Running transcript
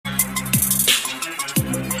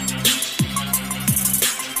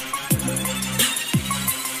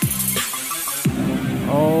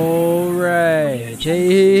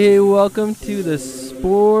Hey, welcome to the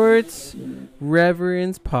Sports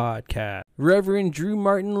Reverends Podcast. Reverend Drew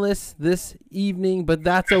Martinless this evening, but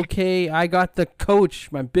that's okay. I got the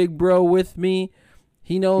coach, my big bro, with me.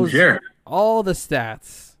 He knows all the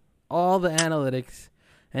stats, all the analytics,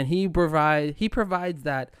 and he provides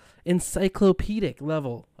that encyclopedic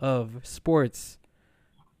level of sports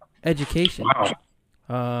education.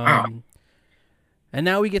 Wow. And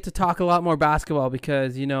now we get to talk a lot more basketball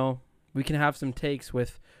because, you know, we can have some takes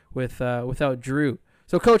without Drew.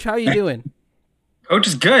 So, Coach, how are you doing? Coach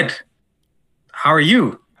is good. How are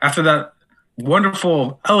you after that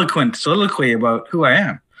wonderful, eloquent soliloquy about who I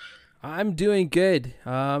am? I'm doing good.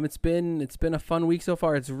 It's been a fun week so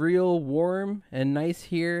far. It's real warm and nice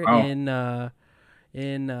here in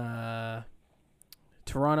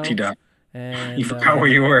Toronto. T-Dot. And you forgot where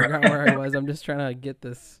you were. I forgot where I was. I'm just trying to get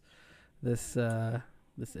this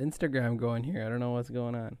Instagram going here. I don't know what's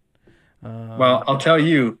going on. Well, I'll tell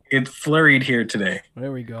you, it flurried here today.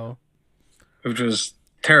 There we go. Which was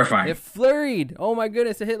terrifying. It flurried. Oh my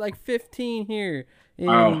goodness! It hit like 15 here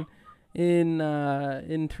in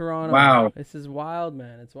Toronto. Wow. This is wild,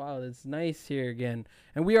 man. It's wild. It's nice here again,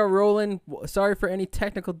 and we are rolling. Sorry for any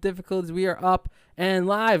technical difficulties. We are up and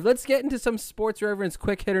live. Let's get into some sports reverence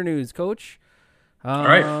quick hitter news, Coach. All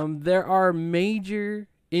right. There are major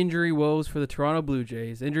injury woes for the Toronto Blue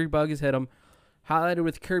Jays. Injury bug has hit them. Highlighted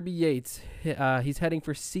with Kirby Yates. He's heading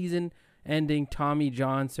for season-ending Tommy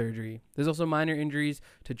John surgery. There's also minor injuries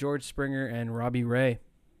to George Springer and Robbie Ray.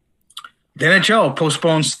 The NHL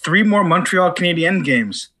postpones 3 more Montreal Canadiens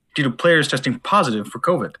games due to players testing positive for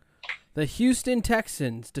COVID. The Houston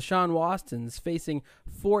Texans, Deshaun Watson's facing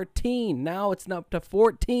 14. Now it's up to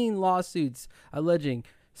 14 lawsuits alleging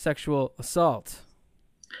sexual assault.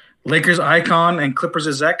 Lakers icon and Clippers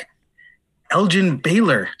exec Elgin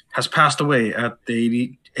Baylor has passed away at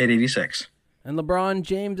 86. And LeBron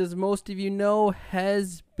James, as most of you know,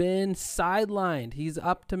 has been sidelined. He's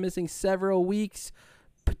up to missing several weeks,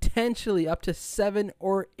 potentially up to 7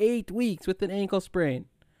 or 8 weeks with an ankle sprain.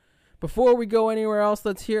 Before we go anywhere else,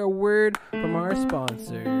 let's hear a word from our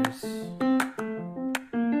sponsors.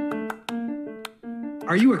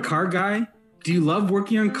 Are you a car guy? Do you love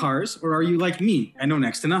working on cars, or are you like me and know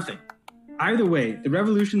next to nothing? Either way, the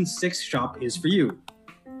Revolution 6 shop is for you.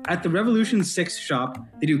 At the Revolution 6 shop,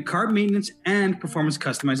 they do car maintenance and performance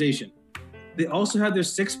customization. They also have their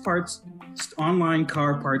 6 parts online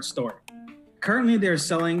car parts store. Currently, they are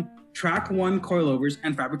selling Track 1 coilovers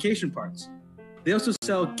and fabrication parts. They also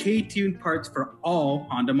sell K-tuned parts for all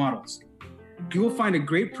Honda models. You will find a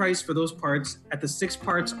great price for those parts at the 6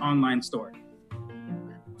 Parts online store.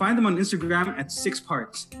 Find them on Instagram at 6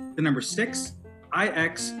 Parts, the number 6,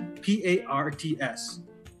 IXPARTS.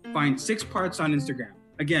 Find 6 Parts on Instagram.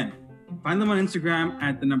 Again, find them on Instagram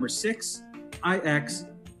at the number 6, IXPARTS.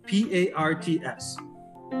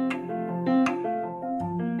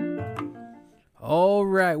 All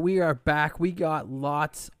right, we are back. We got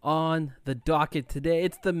lots on the docket today.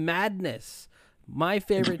 It's the madness. My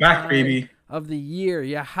favorite time of the year.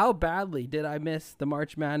 Yeah, how badly did I miss the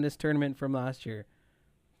March Madness tournament from last year?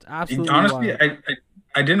 It's absolutely honestly, wild.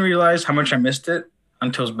 I didn't realize how much I missed it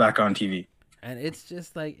until it's back on TV. And it's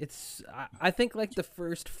just like, I think like the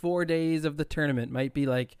first 4 days of the tournament might be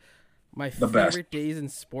like my favorite days in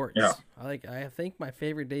sports. Yeah. I think my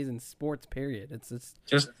favorite days in sports, period. It's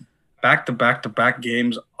just back-to-back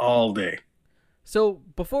games all day. So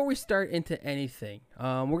before we start into anything,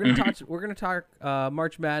 we're gonna talk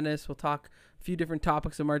March Madness. We'll talk a few different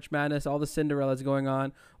topics of March Madness, all the Cinderellas going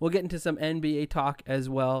on. We'll get into some NBA talk as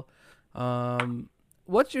well.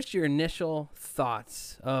 What's just your initial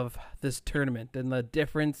thoughts of this tournament and the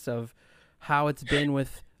difference of how it's been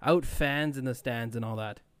without fans in the stands and all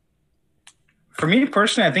that? For me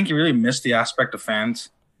personally, I think you really miss the aspect of fans.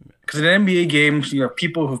 Because in NBA games, you have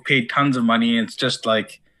people who've paid tons of money, and it's just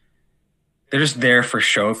like they're just there for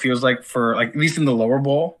show. It feels like at least in the lower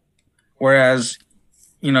bowl. Whereas,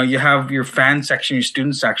 you know, you have your fan section, your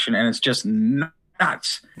student section, and it's just nuts.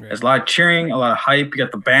 Right. There's a lot of cheering, a lot of hype. You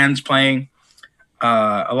got the bands playing,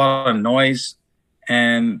 a lot of noise,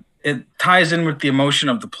 and it ties in with the emotion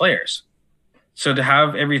of the players. So to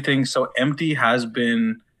have everything so empty has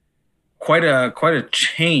been quite a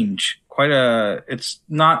change. It's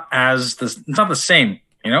not the same,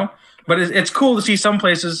 you know, but it's cool to see some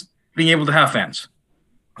places being able to have fans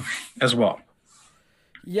as well.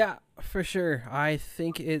 Yeah, for sure. I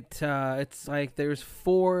think it's like there's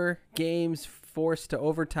 4 games forced to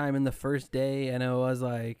overtime in the first day, and it was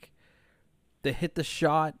like they hit the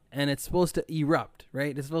shot and it's supposed to erupt,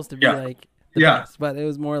 right? It's supposed to be like the best, but it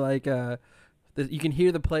was more like you can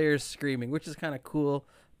hear the players screaming, which is kind of cool.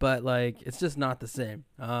 but like it's just not the same.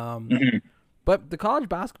 Mhm. But the college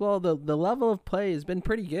basketball, the level of play has been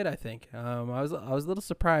pretty good. I think. I was a little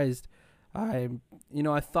surprised. I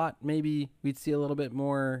thought maybe we'd see a little bit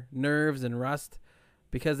more nerves and rust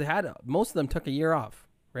because most of them took a year off,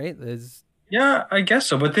 right? Yeah, I guess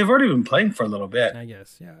so. But they've already been playing for a little bit. I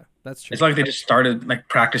guess, yeah, that's true. It's like they just started like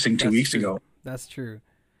practicing 2 That's weeks true. ago, That's true.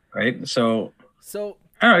 right? So So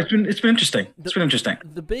I don't know. It's been interesting. It's been interesting.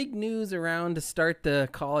 the big news around to start the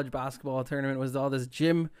college basketball tournament was all this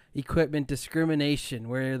gym equipment discrimination,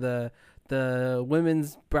 where the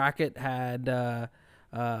women's bracket had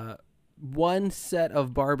one set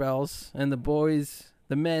of barbells, and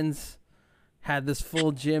the men's had this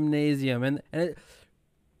full gymnasium, and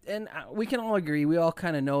we can all agree, we all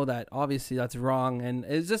kind of know that obviously that's wrong, and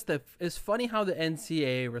it's funny how the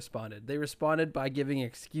NCAA responded. They responded by giving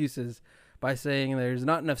excuses, by saying there's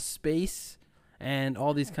not enough space and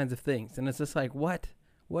all these kinds of things, and it's just like, what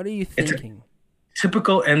are you thinking?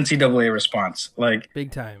 Typical NCAA response. Like,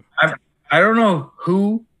 Big time. I don't know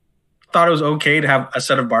who thought it was okay to have a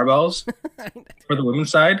set of barbells for the women's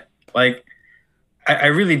side. Like, I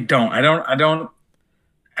really don't.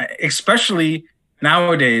 Especially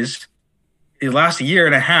nowadays, the last year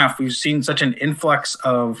and a half, we've seen such an influx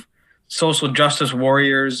of social justice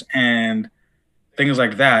warriors and things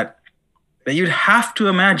like that you'd have to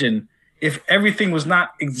imagine if everything was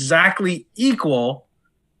not exactly equal,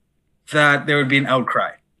 that there would be an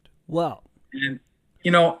outcry. Well, and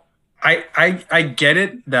I get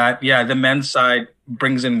it that the men's side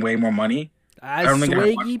brings in way more money, as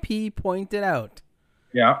Swaggy P pointed out.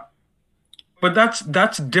 Yeah, but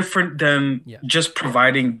that's different than just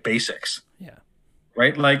providing basics. Yeah,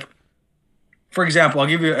 right. Like, for example, I'll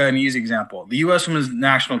give you an easy example: the U.S. Women's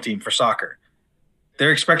National Team for soccer.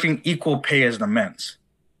 They're expecting equal pay as the men's.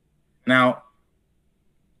 Now,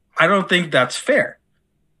 I don't think that's fair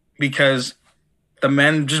because the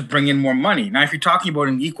men just bring in more money. Now, if you're talking about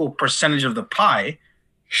an equal percentage of the pie,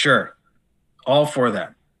 sure, all for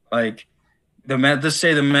that. Like, let's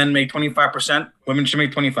say the men make 25%, women should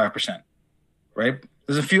make 25%, right?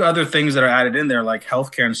 There's a few other things that are added in there, like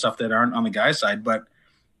healthcare and stuff that aren't on the guy's side, but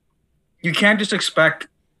you can't just expect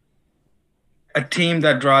a team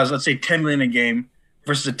that draws, let's say, 10 million a game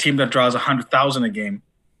versus a team that draws 100,000 a game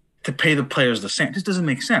to pay the players the same. It just doesn't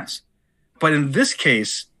make sense. But in this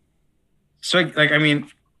case, somebody's got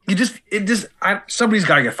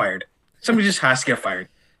to get fired. Somebody just has to get fired.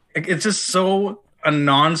 It's just so a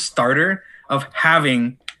non-starter of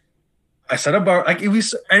having a set of bar. Like,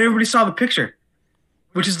 everybody saw the picture,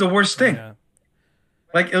 which is the worst thing. Yeah.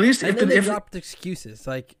 Like, at least if they dropped excuses,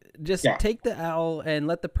 like, just take the L and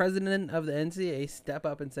let the president of the NCAA step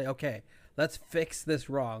up and say, okay, let's fix this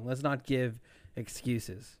wrong. Let's not give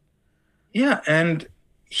excuses. Yeah, and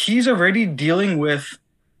he's already dealing with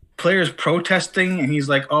players protesting, and he's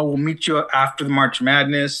like, oh, we'll meet you after the March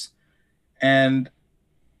Madness. And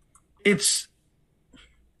it's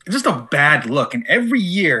just a bad look. And every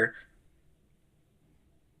year,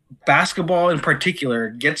 basketball in particular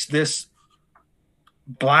gets this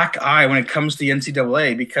black eye when it comes to the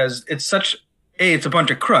NCAA because it's it's a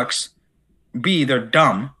bunch of crooks. B, they're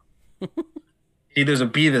dumb. See, there's a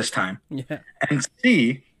B this time. Yeah. And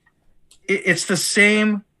C, it's the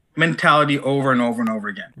same mentality over and over and over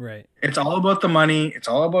again. Right. It's all about the money. It's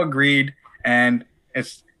all about greed, and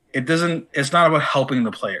it's not about helping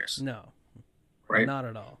the players. No. Right. Not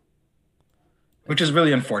at all. Which is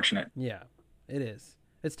really unfortunate. Yeah, it is.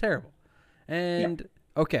 It's terrible. And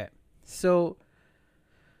okay, so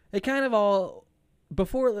it kind of all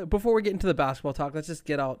before we get into the basketball talk, let's just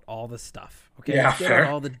get out all the stuff. Okay, yeah, let's get fair.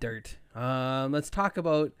 out all the dirt. Let's talk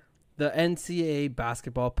about the NCAA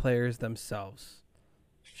basketball players themselves.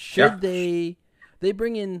 Should they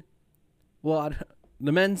bring in, well,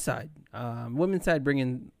 the men's side, women's side bring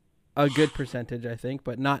in a good percentage, I think,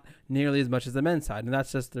 but not nearly as much as the men's side, and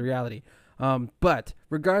that's just the reality. But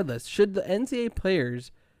regardless, should the NCAA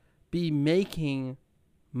players be making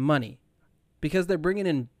money? Because they're bringing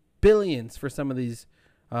in billions for some of these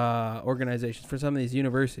organizations, for some of these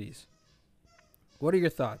universities. What are your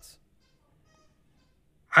thoughts?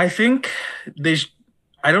 I think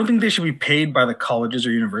I don't think they should be paid by the colleges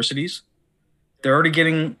or universities. They're already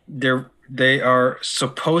getting they are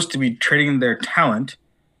supposed to be trading their talent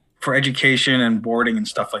for education and boarding and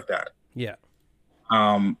stuff like that. Yeah.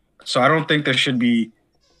 So I don't think there should be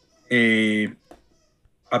a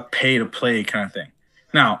pay to play kind of thing.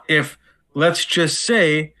 Now, if let's just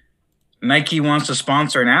say Nike wants to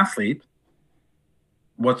sponsor an athlete,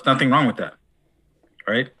 what's nothing wrong with that,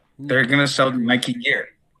 right? No, they're going to sell Nike gear.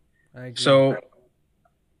 So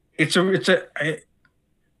the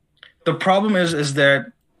problem is that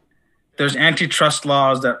There's antitrust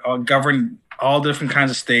laws that govern all different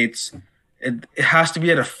kinds of states. It has to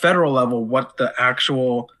be at a federal level what the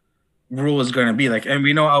actual rule is going to be. Like, and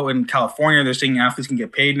we know out in California, they're saying athletes can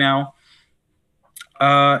get paid now.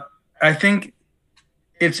 I think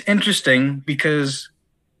it's interesting because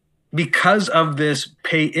of this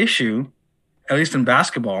pay issue, at least in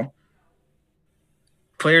basketball,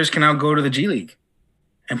 players can now go to the G League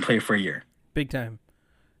and play for a year. Big time.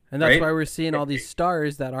 And that's Right? why we're seeing all these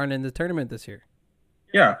stars that aren't in the tournament this year.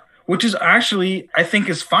 Yeah, which is actually, I think,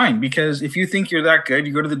 is fine, because if you think you're that good,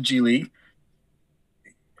 you go to the G League,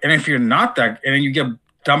 and if you're not that, and then you get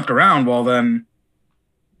dumped around, well, then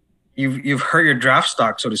you've hurt your draft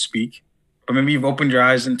stock, so to speak, but maybe you've opened your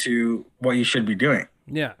eyes into what you should be doing,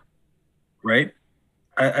 Yeah. right?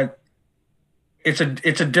 It's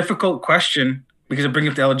a difficult question because it brings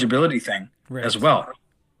up the eligibility thing Right. as well.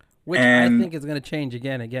 Which And- I think is going to change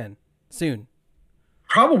again soon.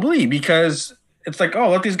 Probably, because it's like, oh,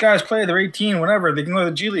 let these guys play. They're 18, whatever. They can go to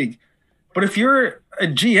the G League. But if you're a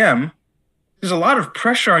GM, there's a lot of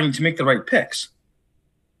pressure on you to make the right picks.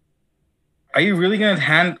 Are you really going to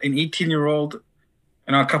hand an 18-year-old,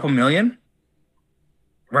 a couple million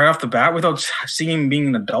right off the bat without seeing him being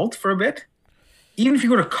an adult for a bit? Even if you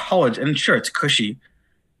go to college, and sure, it's cushy,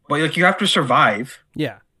 but like you have to survive.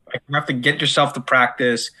 Yeah. Like, you have to get yourself to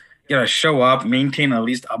practice. You got to show up, maintain at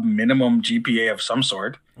least a minimum GPA of some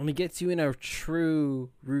sort. And it gets you in a true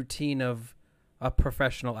routine of a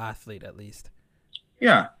professional athlete, at least.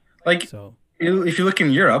 Yeah. Like, So, if you look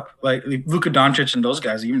in Europe, like Luka Doncic and those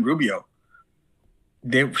guys, even Rubio,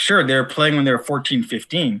 they're playing when they were 14,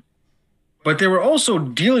 15, but they were also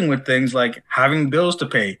dealing with things like having bills to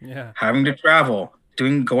pay, yeah. having to travel,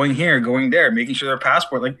 going here, going there, making sure their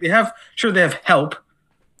passport, like they have help,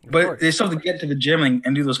 Of but course. they still have to get to the gym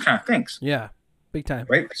and do those kind of things, Yeah. Big time.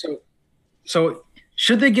 right? So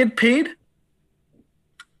should they get paid?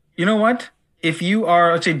 You know what? If you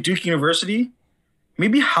are, let's say, Duke University,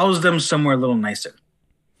 maybe house them somewhere a little nicer,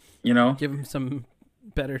 Give them some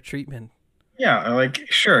better treatment. Yeah, like,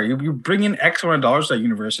 sure, you bring in X amount of dollars to that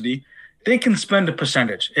university, they can spend a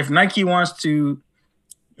percentage. If Nike wants to,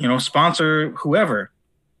 sponsor whoever,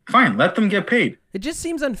 fine, let them get paid. It just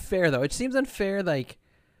seems unfair, though. It seems unfair, like,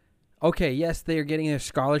 okay, yes, they're getting their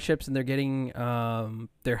scholarships and they're getting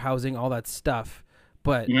their housing, all that stuff,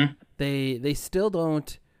 but Mhm. they still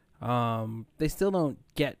don't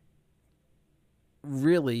get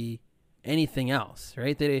really anything else,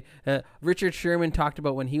 right? Richard Sherman talked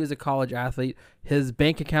about when he was a college athlete, his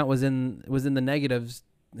bank account was in the negatives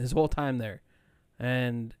his whole time there,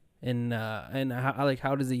 and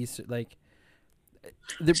how does he like?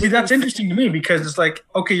 See, that's interesting to me, because it's like,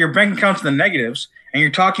 okay, your bank account's in the negatives and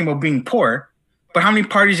you're talking about being poor, but how many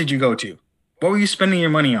parties did you go to? What were you spending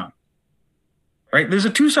your money on? Right? There's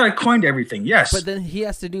a two-sided coin to everything, yes. But then he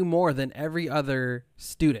has to do more than every other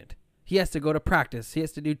student. He has to go to practice. He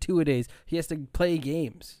has to do 2-a-days. He has to play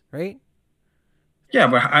games, right? Yeah,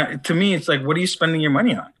 but to me, it's like, what are you spending your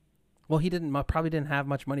money on? Well, he probably didn't have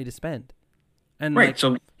much money to spend, and Right, like,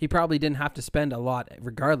 so he probably didn't have to spend a lot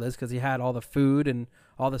regardless because he had all the food and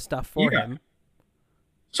all the stuff for Yeah. him.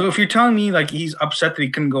 So if you're telling me like he's upset that he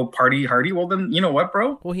couldn't go party hardy, well then, you know what,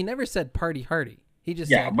 bro? Well, he never said party hardy. He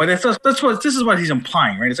just Yeah, said, but this is what he's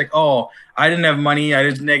implying, right? It's like, oh, I didn't have money, I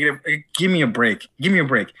was negative. Give me a break.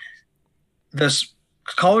 This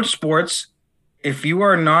college sports, if you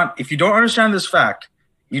don't understand this fact,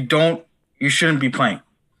 you shouldn't be playing.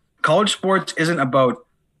 College sports isn't about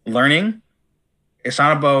learning. It's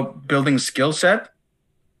not about building skill set.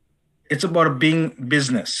 It's about a being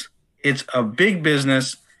business. It's a big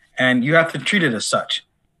business, and you have to treat it as such,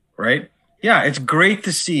 right? Yeah, it's great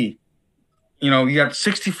to see. You got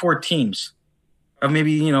 64 teams of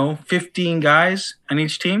maybe, 15 guys on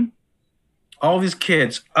each team. All these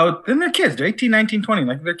kids out, and they're kids. They're 18, 19, 20,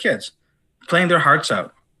 like they're kids playing their hearts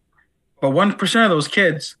out. But 1% of those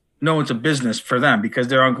kids know it's a business for them because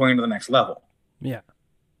they're on going to the next level, yeah,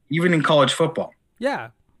 even in college football. yeah.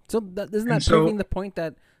 So isn't that proving the point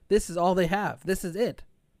that this is all they have? This is it.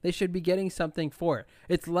 They should be getting something for it.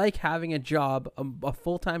 It's like having a job, a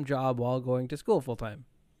full-time job while going to school full-time.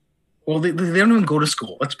 Well, they don't even go to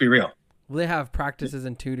school. Let's be real. Well, they have practices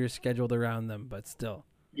and tutors scheduled around them, but still.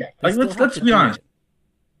 Yeah, They like still let's have to be do honest.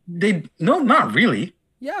 it. No, not really.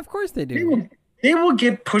 Yeah, of course they do. They will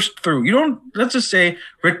get pushed through. Let's just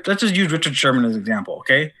use Richard Sherman as an example,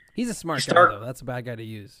 okay? He's a smart guy, Start- though. That's a bad guy to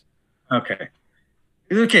use. Okay.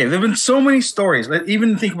 There have been so many stories.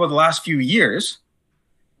 Even think about the last few years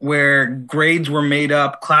where grades were made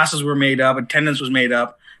up, classes were made up, attendance was made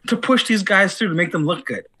up to push these guys through, to make them look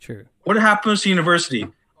good. True. What happens to university?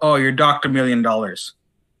 Oh, you're docked $1 million.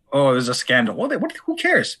 oh, there's a scandal. Well, who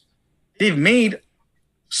cares? They've made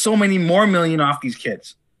so many more million off these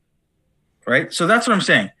kids, right? So that's what I'm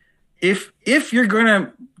saying. If you're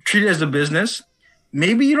gonna treat it as a business,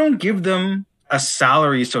 maybe you don't give them a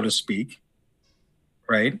salary, so to speak,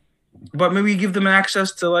 right? But maybe you give them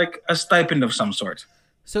access to like a stipend of some sort.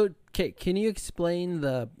 So, can you explain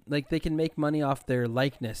they can make money off their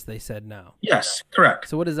likeness? They said now. Yes, correct.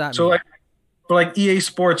 So what does that So mean? like EA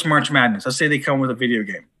Sports March Madness, let's say they come with a video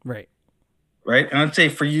game, Right. and let's say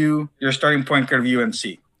for you, you're starting point guard of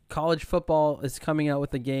UNC. College football is coming out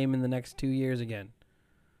with a game in the next 2 years again.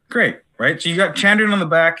 Great, right? So you got Chandran on the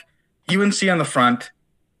back, UNC on the front.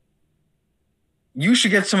 You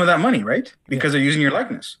should get some of that money, right? Because they're using your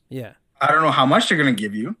likeness. Yeah. I don't know how much they're going to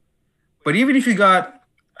give you, but even if you got,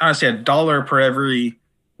 honestly, $1 per every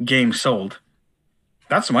game sold,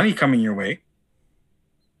 that's money coming your way,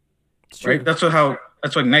 right? That's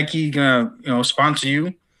what Nike gonna sponsor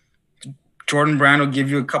you. Jordan Brand will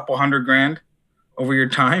give you a couple $100,000 over your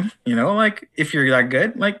time. Like if you're that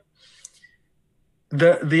good, like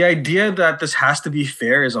the idea that this has to be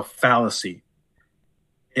fair is a fallacy.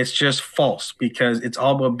 It's just false because it's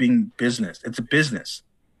all about being business. It's a business.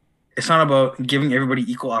 It's not about giving everybody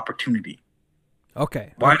equal opportunity.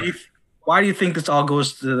 Okay. Why do you think this all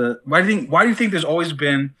goes to the? Why do you think there's always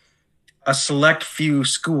been a select few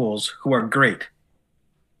schools who are great?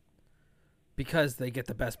 Because they get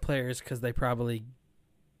the best players because they probably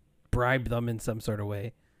bribe them in some sort of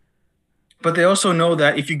way. But they also know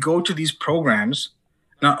that if you go to these programs,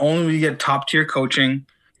 not only will you get top tier coaching,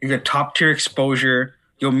 you get top tier exposure.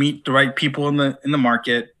 You'll meet the right people in the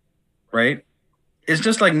market, right? It's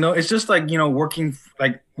just like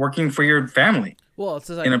working for your family. Well, it's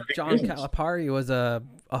just like John Calipari was a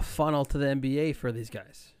funnel to the NBA for these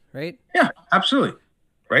guys, right? Yeah, absolutely,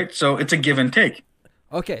 right. So it's a give and take.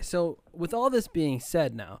 Okay, so with all this being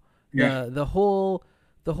said, now all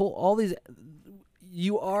these,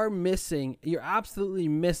 you're absolutely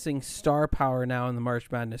missing star power now in the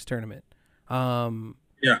March Madness tournament. I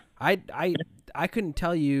couldn't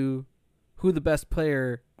tell you who the best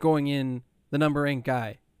player going in, the number 8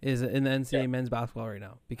 guy is in the NCAA men's basketball right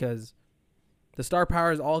now, because the star power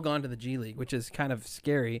has all gone to the G League, which is kind of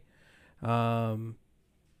scary. In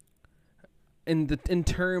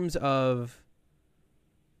terms of,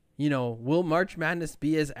 will March Madness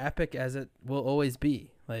be as epic as it will always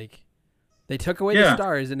be? Like, they took away the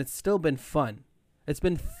stars, and it's still been fun. It's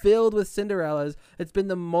been filled with Cinderellas. It's been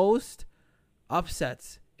the most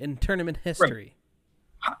upsets in tournament history.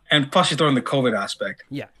 Right. And plus you throw in the COVID aspect.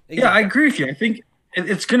 Yeah. Exactly. Yeah, I agree with you. I think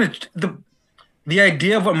it's going to the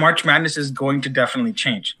idea of what March Madness is going to definitely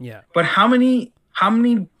change. Yeah. But how many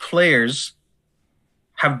players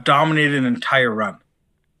have dominated an entire run?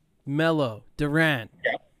 Melo, Durant,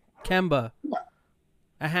 Kemba. Only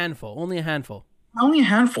a handful. Only a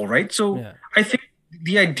handful, right? So I think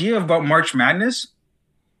the idea about March Madness,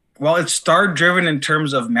 while it's star driven in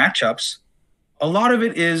terms of matchups, a lot of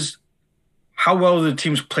it is how well the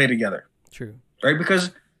teams play together. True. Right?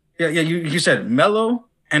 Because you said Melo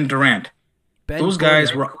and Durant. Those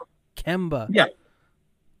guys were Kemba. Yeah.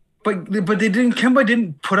 But they didn't. Kemba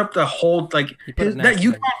didn't put up the whole that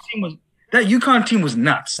UConn team was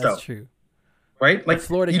nuts. That's true. Right? Like the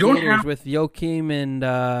Florida you don't Gators have with Joakim and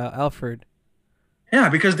Alfred. Yeah,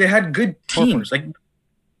 because they had good teams Horford.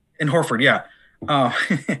 In Horford. Yeah.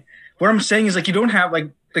 What I'm saying is you don't have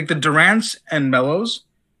like the Durants and Melos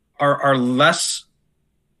are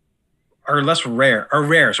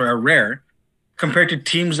rare compared to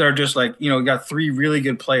teams that are just got 3 really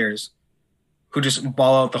good players who just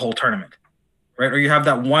ball out the whole tournament, right? Or you have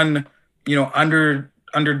that one,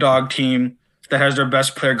 underdog team that has their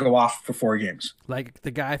best player go off for 4 games. Like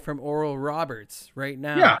the guy from Oral Roberts right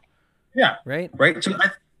now. Yeah. Right? So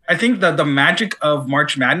I think that the magic of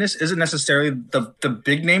March Madness isn't necessarily the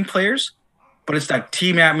big name players, but it's that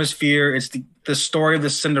team atmosphere. It's the story of the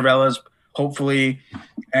Cinderellas, hopefully.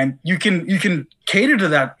 And you can cater to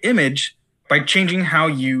that image by changing how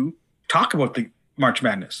you talk about the March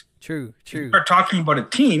Madness. True. If you start talking about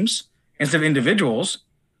it teams instead of individuals,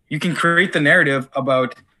 you can create the narrative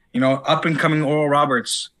about, up and coming Oral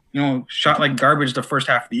Roberts, shot like garbage the first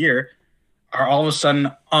half of the year, are all of a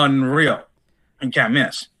sudden unreal and can't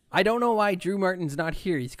miss. I don't know why Drew Martin's not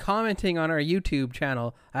here. He's commenting on our YouTube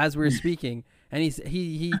channel as we're speaking, and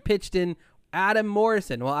he pitched in Adam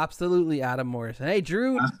Morrison. Well, absolutely Adam Morrison. Hey,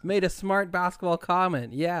 Drew made a smart basketball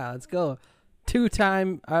comment. Yeah, let's go.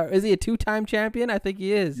 Two-time, is he a 2-time champion? I think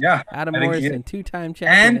he is. Yeah, Adam Morrison, 2-time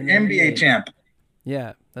champion. And NBA champ.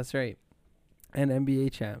 Yeah, that's right. And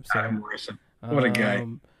NBA champ. So, Adam Morrison. What a guy.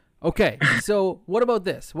 Okay, so what about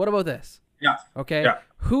this? Yeah. Okay. Yeah.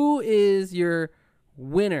 Who is your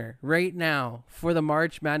winner right now for the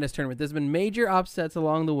March Madness tournament? There's been major upsets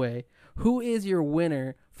along the way. Who is your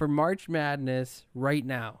winner for March Madness right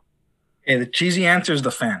now? Hey, the cheesy answer is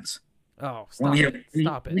the fans. Oh, stop it.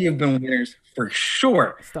 Stop it. We have been winners for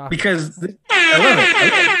sure. Stop because I love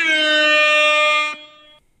it.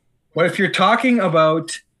 But if you're talking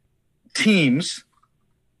about teams,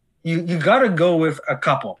 you got to go with a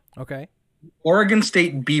couple. Okay. Oregon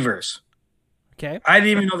State Beavers. Okay. I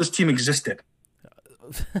didn't even know this team existed.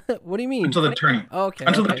 What do you mean? Until the tourney. Okay.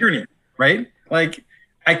 Until the tourney, right? Like,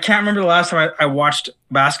 I can't remember the last time I watched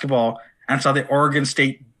basketball and saw the Oregon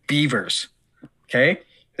State Beavers. Okay.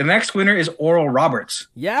 The next winner is Oral Roberts.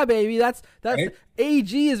 Yeah, baby. That's right?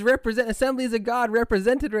 AG is Assemblies of God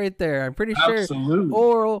represented right there. I'm pretty sure. Absolutely.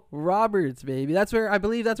 Oral Roberts, baby. I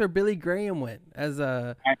believe that's where Billy Graham went as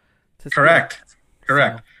a. Correct.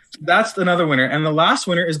 So that's another winner, and the last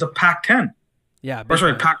winner is the Pac-10. Yeah. Or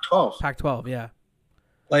sorry, Pac-12. Pac-12. Yeah.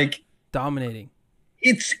 Like dominating.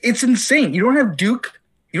 It's insane. You don't have Duke.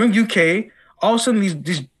 You don't have UK. All of a sudden,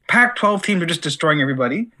 these Pac-12 teams are just destroying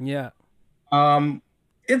everybody. Yeah.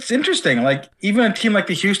 It's interesting. Like even a team like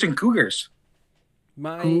the Houston Cougars, who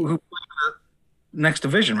play in the next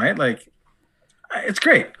division, right? Like, it's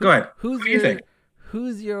great. Go ahead. Who do you think?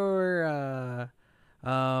 Who's your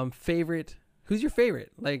favorite? Who's your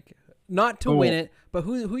favorite? Like, not to win it, but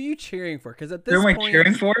who are you cheering for? Because at this point, am I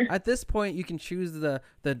cheering for? At this point, you can choose the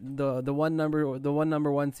one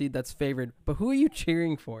number one seed that's favored. But who are you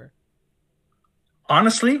cheering for?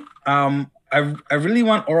 Honestly, I really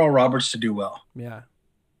want Oral Roberts to do well. Yeah.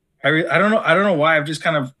 I don't know why. I've just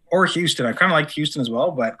kind of, or Houston. I kind of like Houston as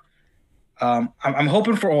well, but I'm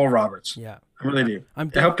hoping for Oral Roberts. Yeah, I really do. I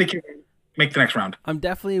hope they can make the next round. I'm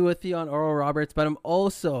definitely with you on Oral Roberts, but I'm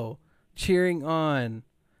also cheering on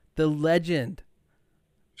the legend,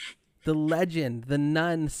 the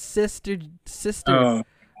nun, sister. Oh.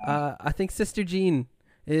 I think Sister Jean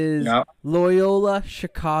is Loyola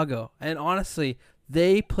Chicago, and honestly,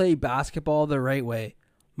 they play basketball the right way.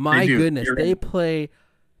 My goodness, they play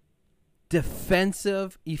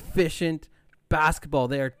defensive, efficient basketball.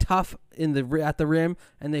 They are tough at the rim,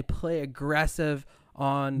 and they play aggressive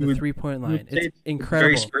on the 3-point line. It's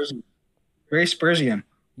incredible. Very Spursian.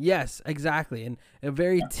 Yes, exactly, and a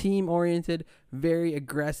very team-oriented, very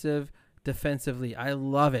aggressive defensively. I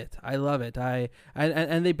love it.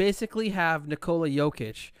 And they basically have Nikola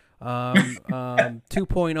Jokic,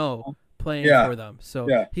 2.0 playing for them. So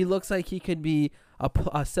he looks like he could be a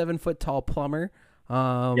 7-foot tall plumber.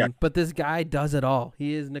 But this guy does it all.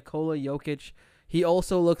 He is Nikola Jokic. He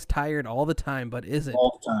also looks tired all the time, but isn't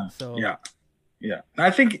all the time. So yeah. I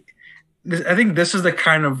think this is the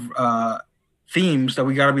kind of themes that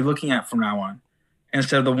we got to be looking at from now on,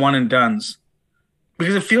 instead of the one and dones,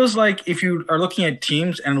 because it feels like if you are looking at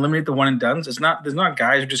teams and eliminate the one and dones, there's not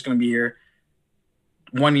guys who are just going to be here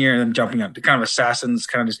 1 year and then jumping up. The kind of assassins,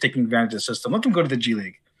 kind of just taking advantage of the system. Let them go to the G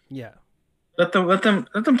League. Yeah. Let them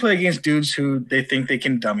play against dudes who they think they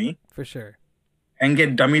can dummy. For sure. And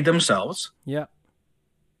get dummied themselves. Yeah.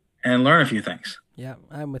 And learn a few things. Yeah,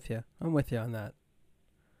 I'm with you. I'm with you on that.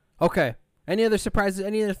 Okay. Any other surprises?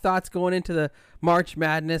 Any other thoughts going into the March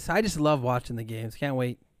Madness? I just love watching the games. Can't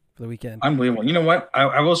wait for the weekend. Unbelievable. You know what?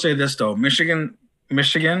 I will say this though. Michigan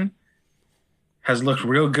has looked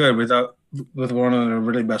real good with one of the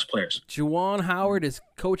really best players. Juwan Howard is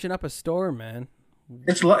coaching up a storm, man.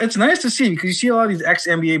 It's nice to see, because you see a lot of these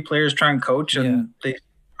ex-NBA players try and coach, and they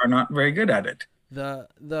are not very good at it.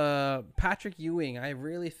 The Patrick Ewing, I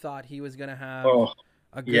really thought he was going to have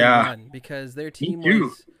a good run, because their team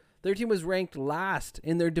was ranked last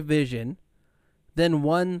in their division, then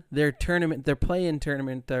won their tournament, their play-in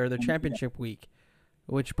tournament, or their championship week,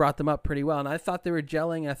 which brought them up pretty well. And I thought they were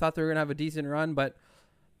gelling. I thought they were going to have a decent run, but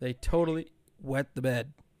they totally wet the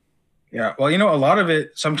bed. Yeah, well, a lot of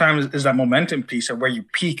it sometimes is that momentum piece of where you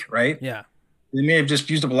peak, right? Yeah. They may have just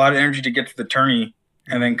used up a lot of energy to get to the tourney,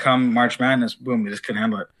 and then come March Madness, boom, they just couldn't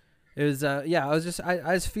handle it. It was, I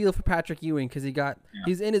just feel for Patrick Ewing, because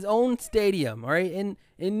he's in his own stadium, all right, in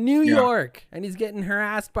New York, and he's getting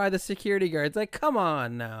harassed by the security guards. Like, come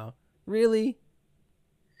on now, really?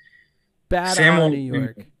 Bad on New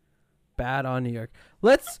York.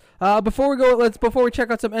 Let's before we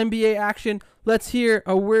check out some NBA action, let's hear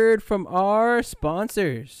a word from our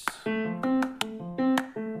sponsors.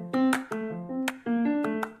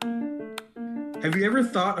 Have you ever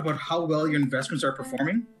thought about how well your investments are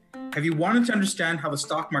performing? Have you wanted to understand how the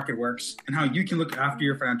stock market works and how you can look after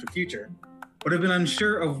your financial future, but have been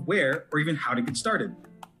unsure of where or even how to get started?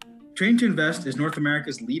 Train to Invest is North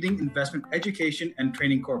America's leading investment education and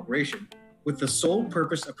training corporation, with the sole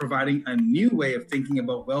purpose of providing a new way of thinking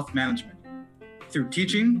about wealth management. Through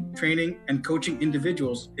teaching, training, and coaching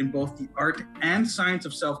individuals in both the art and science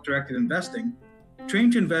of self-directed investing,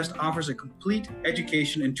 Train to Invest offers a complete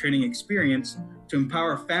education and training experience to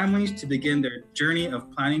empower families to begin their journey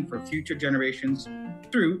of planning for future generations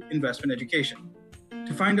through investment education.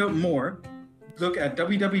 To find out more, look at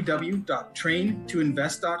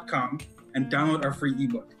www.traintoinvest.com and download our free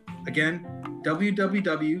ebook. Again,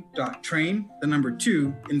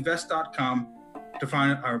 www.train2invest.com to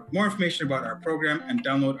find more information about our program and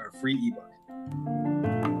download our free ebook.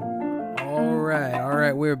 All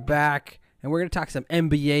right, we're back, and we're going to talk some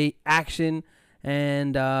NBA action,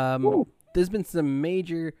 and there's been some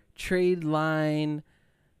major trade line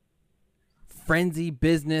frenzy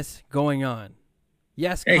business going on.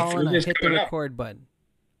 Yes, Hey, Colin, I hit the coming up. record button.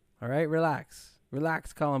 All right, relax,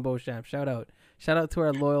 Colin Beauchamp. Shout out to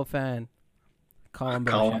our loyal fan, Colin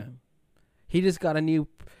Beauchamp. He just got a new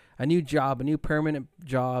job, a new permanent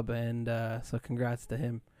job, and so congrats to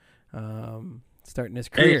him, starting his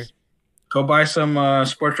career. Hey, go buy some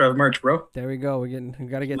Sports Drive merch, bro. There we go. We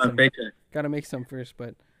gotta get some. Gotta make some first,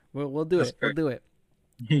 but we'll do it. We'll do it.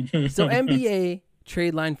 So NBA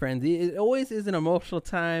trade line frenzy, it always is an emotional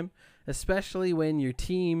time, especially when your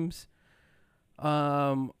teams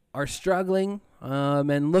are struggling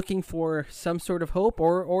and looking for some sort of hope,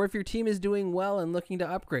 or if your team is doing well and looking to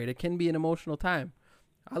upgrade. It can be an emotional time.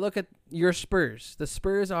 I look at your Spurs. The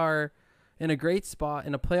Spurs are in a great spot,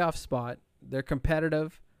 in a playoff spot. They're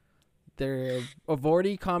competitive. I've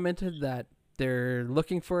already commented that they're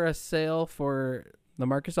looking for a sale for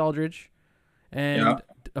LaMarcus Aldridge, and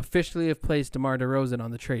officially have placed DeMar DeRozan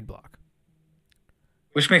on the trade block.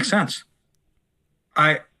 Which makes sense.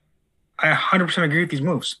 I 100% agree with these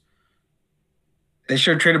moves. They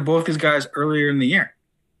should have traded both these guys earlier in the year.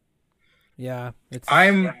 Yeah,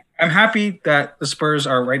 I'm happy that the Spurs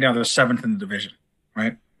are right now, they're 7th in the division,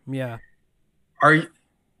 right? Yeah.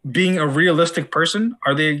 Being a realistic person,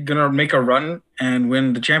 are they going to make a run and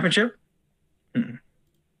win the championship?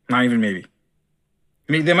 Not even maybe.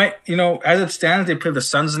 I mean, they might, as it stands, they play the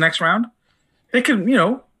Suns the next round. They could,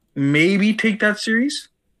 maybe take that series,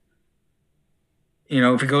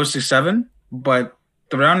 if it goes to 7. But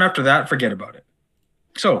the round after that, forget about it.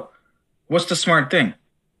 So, what's the smart thing?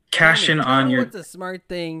 Cash in on your... What's the smart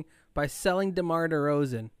thing by selling DeMar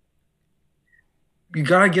DeRozan? You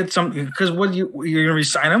got to get something, because you're going to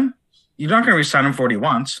re-sign him? You're not going to re-sign him for what he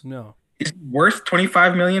wants. No. Is he worth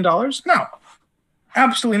 $25 million? No.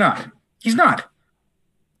 Absolutely not. He's not.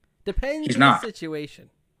 Depends on the situation.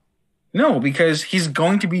 No, because he's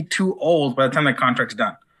going to be too old by the time that contract's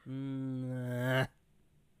done.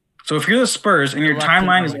 So if you're the Spurs and your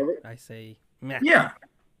timeline is... I say, meh. Yeah.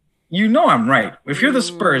 I'm right. If you're the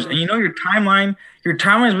Spurs and your timeline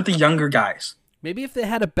is with the younger guys. Maybe if they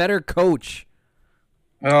had a better coach.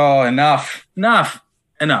 Oh, enough.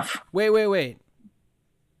 Wait.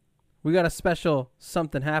 We got a special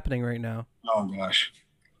something happening right now. Oh, gosh.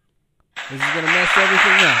 This is going to mess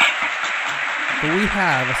everything up. But we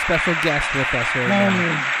have a special guest with us right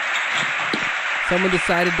now. Someone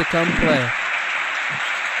decided to come play.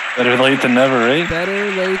 Better late than never, right?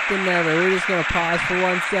 Better late than never. We're just going to pause for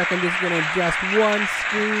 1 second. Just going to adjust one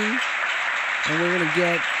screen. And we're going to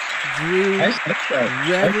get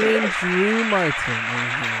Reverend Drew Martin in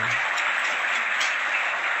here.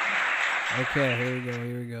 Okay,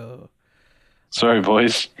 here we go. Sorry,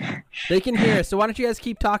 boys. They can hear us. So why don't you guys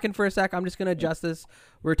keep talking for a sec? I'm just going to adjust this.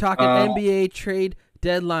 We're talking NBA trade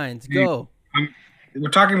deadlines. Go.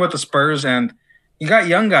 We're talking about the Spurs, and you got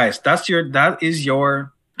young guys. That is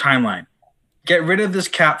your timeline. Get rid of this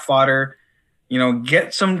cap fodder.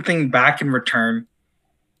 Get something back in return.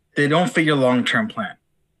 They don't fit your long-term plan.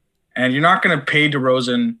 And you're not going to pay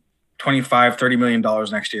DeRozan $25-30 million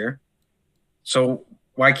next year. So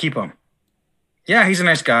why keep him? Yeah, he's a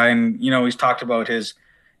nice guy, and he's talked about his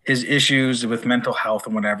issues with mental health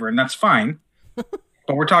and whatever, and that's fine.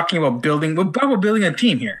 But we're talking about building a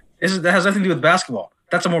team here. That has nothing to do with basketball.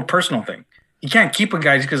 That's a more personal thing. You can't keep a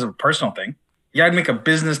guy just because of a personal thing. You got to make a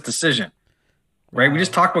business decision, right? Wow. We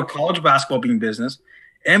just talked about college basketball being business.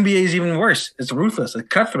 NBA is even worse. It's ruthless. It's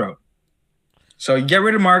cutthroat. So you get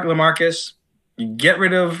rid of LaMarcus. You get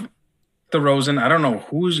rid of DeRozan. I don't know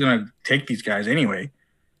who's going to take these guys anyway.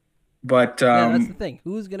 But that's the thing.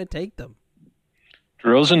 Who's going to take them?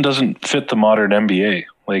 DeRozan doesn't fit the modern NBA.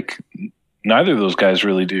 Neither of those guys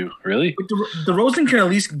really do. Really? But DeRozan can at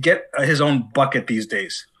least get his own bucket these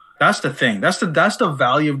days. That's the thing. That's the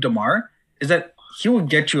value of DeMar, is that he will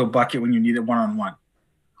get you a bucket when you need it one-on-one.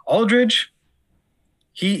 Aldridge,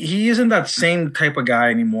 he isn't that same type of guy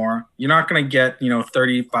anymore. You're not going to get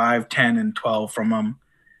 35, 10, and 12 from him,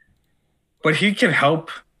 but he can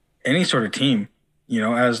help any sort of team.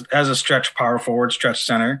 As a stretch power forward, stretch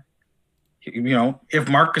center. If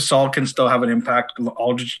Marc Gasol can still have an impact,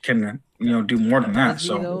 Aldridge can do more than that. Does he,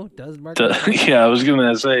 So though? Does Marc? Yeah, I was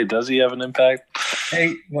gonna say, does he have an impact?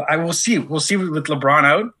 hey, well, I will see. We'll see with LeBron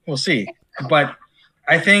out. We'll see, but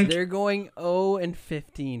I think They're going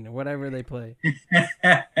 0-15, whatever they play.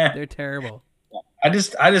 They're terrible. I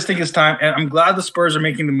just think it's time, and I'm glad the Spurs are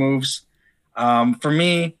making the moves. For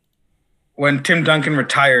me, when Tim Duncan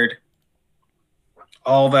retired,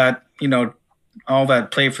 all that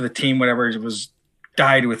play for the team, whatever it was,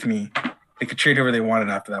 died with me. They could trade whoever they wanted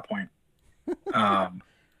after that point.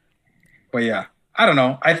 But yeah, I don't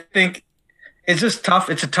know. I think it's just tough.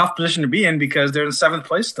 It's a tough position to be in because they're in 7th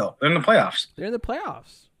place still. They're in the playoffs, They're in the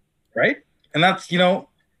playoffs. right? And that's the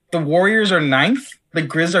Warriors are 9th, the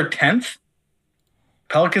Grizz are 10th,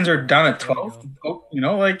 Pelicans are down at 12th.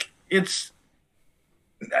 It's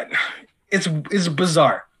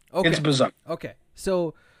bizarre. Okay. It's bizarre. Okay.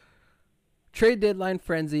 So, trade deadline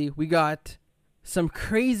frenzy. We got some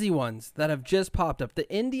crazy ones that have just popped up.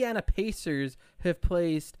 The Indiana Pacers have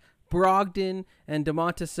placed Brogdon and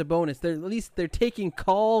Domantas Sabonis. They're taking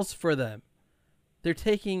calls for them. They're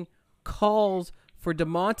taking calls for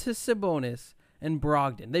Domantas Sabonis and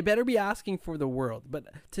Brogdon. They better be asking for the world. But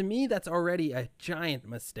to me, that's already a giant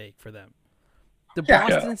mistake for them. The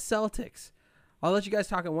Boston Celtics. I'll let you guys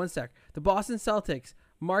talk in one sec. The Boston Celtics,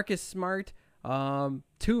 Marcus Smart,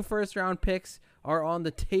 2 first-round picks are on the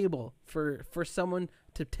table for someone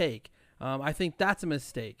to take. I think that's a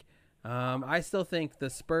mistake. I still think the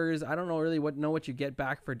Spurs, I don't know what you get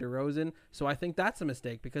back for DeRozan, so I think that's a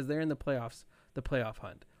mistake because they're in the playoffs, the playoff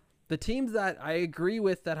hunt. The teams that I agree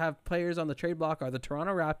with that have players on the trade block are the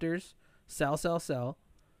Toronto Raptors, sell,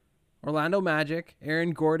 Orlando Magic,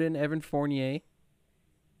 Aaron Gordon, Evan Fournier.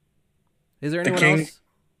 Is there anyone else?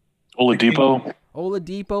 Oladipo.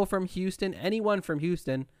 Oladipo from Houston. Anyone from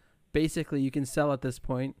Houston, basically, you can sell at this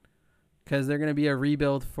point because they're going to be a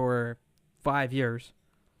rebuild for 5 years.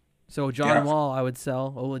 So John Wall, I would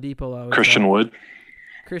sell. Oladipo, I would Christian sell. Wood.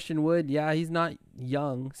 Christian Wood, yeah, he's not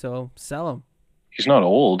young, so sell him. He's not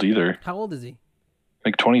old either. How old is he?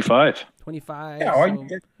 Like 25. 25. Yeah, so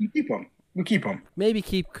we keep him. We keep him. maybe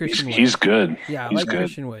keep Christian Wood. He's good. Yeah, I he's like good.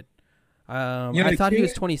 Christian Wood. I thought he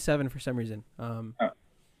was 27 for some reason.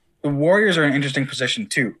 The Warriors are in an interesting position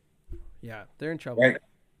too. Yeah, they're in trouble. Right.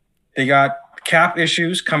 They got cap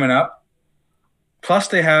issues coming up. Plus,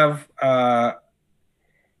 they have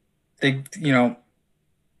you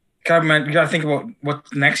got to think about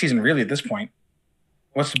what's next season really at this point.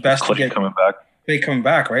 What's the best Clay to get coming back. Clay coming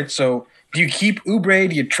back, right? So, do you keep Oubre?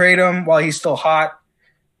 Do you trade him while he's still hot?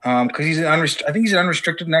 Because I think he's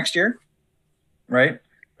unrestricted next year, right?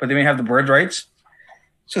 But they may have the bird rights.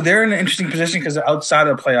 So they're in an interesting position because they're outside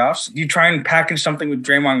of the playoffs. You try and package something with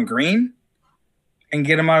Draymond Green and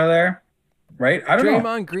get him out of there, right? I don't know.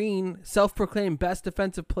 Draymond Green, self-proclaimed best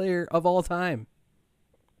defensive player of all time.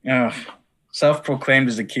 Self-proclaimed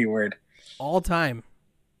is the key word. All time.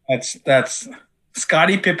 That's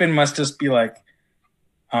Scottie Pippen must just be like,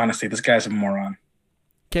 honestly, this guy's a moron.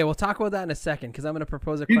 Okay, we'll talk about that in a second because I'm going to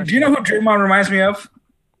propose a Do question. you know who Draymond reminds me of?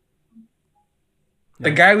 The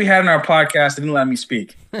guy we had on our podcast didn't let me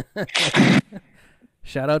speak.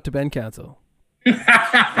 Shout out to Ben Council.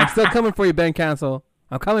 I'm still coming for you, Ben Council.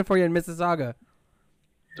 I'm coming for you in Mississauga.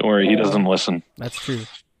 Don't worry, he doesn't listen. That's true.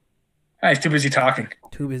 He's too busy talking.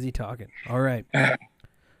 Too busy talking. All right.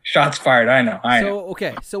 Shots fired. I know.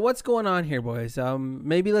 Okay. So what's going on here, boys?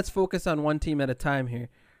 Maybe let's focus on one team at a time here.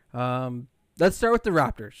 Let's start with the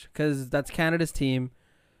Raptors because that's Canada's team.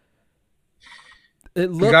 It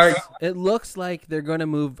looks like they're going to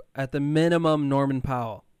move at the minimum Norman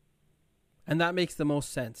Powell, and that makes the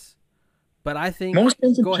most sense. But I think most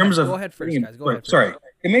sense in terms of go ahead first, guys. Go ahead. Sorry,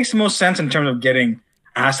 it makes the most sense in terms of getting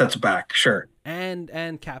assets back. Sure,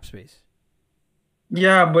 and cap space.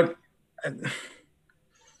 Yeah, but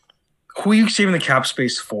who are you saving the cap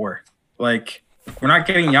space for? Like, we're not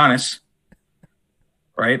getting Giannis,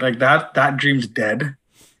 right? Like that dream's dead.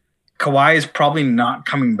 Kawhi is probably not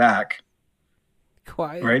coming back.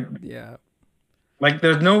 Kawhi, right? Yeah. Like,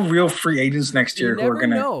 there's no real free agents next year who are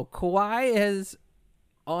gonna. No, Kawhi is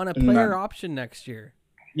on a player option next year.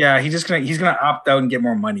 Yeah, he's gonna opt out and get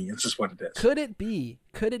more money. It's just what it is. Could it be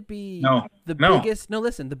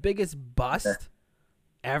the biggest bust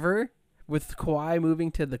ever with Kawhi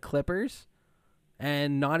moving to the Clippers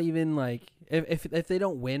and not even like if they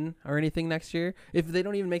don't win or anything next year, if they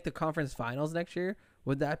don't even make the conference finals next year,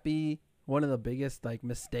 would that be one of the biggest like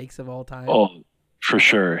mistakes of all time? Oh, for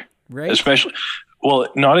sure. right? Especially, well,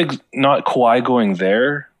 not Kawhi going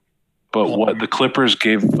there, but what the Clippers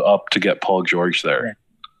gave up to get Paul George there.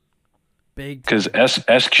 Big. Because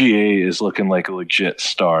SGA is looking like a legit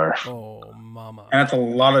star. Oh, mama. And that's a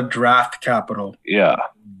lot of draft capital. Yeah.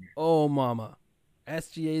 Oh, mama.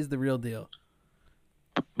 SGA is the real deal.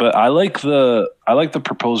 But I like the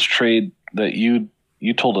proposed trade that you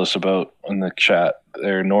told us about in the chat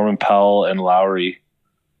there, Norman Powell and Lowry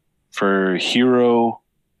for Hero,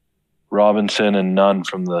 Robinson, and Nunn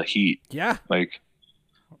from the Heat. Yeah, Like,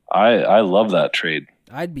 I love that trade.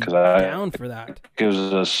 I'd be 'Cause I- down for that. Gives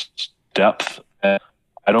us depth, and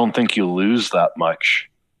I don't think you lose that much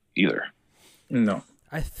either. No.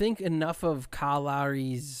 I think enough of Kyle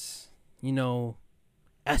Lowry's,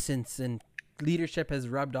 essence and leadership has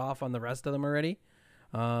rubbed off on the rest of them already.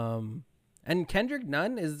 And Kendrick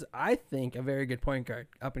Nunn is, I think, a very good point guard,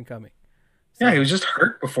 up and coming. So, Yeah, he was just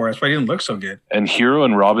hurt before. That's why he didn't look so good. And Hero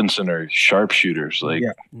and Robinson are sharpshooters. Like,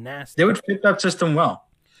 Yeah. nasty. They would fit that system well.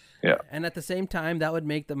 And at the same time, that would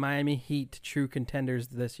make the Miami Heat true contenders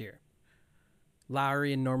this year.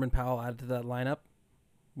 Lowry and Norman Powell added to that lineup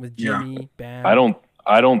with Jimmy, Bam.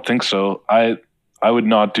 I don't think so. I would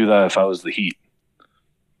not do that if I was the Heat.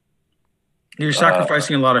 You're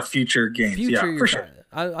sacrificing a lot of future gains. Future, Yeah, for sure.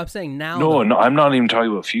 I'm saying now. No, I'm not even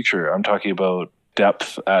talking about future. I'm talking about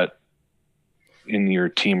depth in your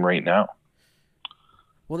team right now.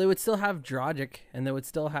 Well, they would still have Dragic, and they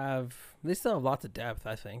still have lots of depth,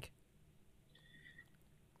 I think.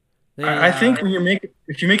 I think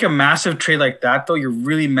if you make a massive trade like that, though, you're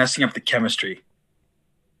really messing up the chemistry,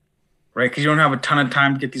 right? Because you don't have a ton of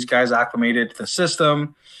time to get these guys acclimated to the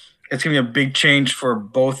system. It's gonna be a big change for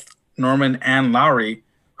both Norman and Lowry,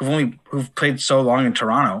 who've played so long in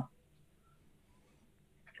Toronto,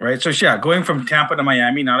 right? So yeah, going from Tampa to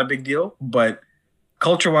Miami, not a big deal, but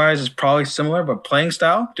culture-wise, is probably similar, but playing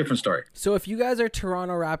style, different story. So if you guys are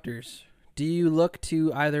Toronto Raptors, do you look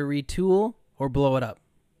to either retool or blow it up?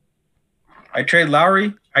 I trade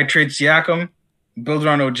Lowry, I trade Siakam, build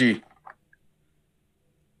around OG.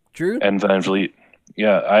 Drew? And Van Vliet.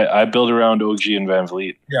 Yeah, I build around OG and Van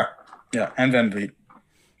Vliet. Yeah, and Van Vliet.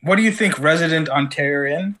 What do you think, resident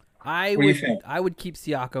Ontarian? I What do you would think? I would keep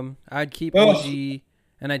Siakam. I'd keep Oh. OG,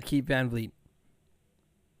 and I'd keep Van Vliet.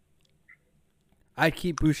 I'd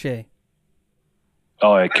keep Boucher.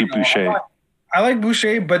 Oh, I keep Boucher. I like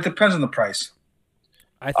Boucher, but it depends on the price.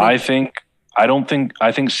 I think I think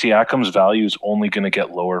Siakam's value is only going to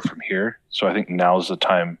get lower from here. So I think now's the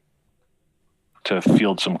time to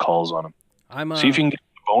field some calls on him. See if you can get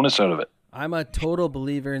a bonus out of it. I'm a total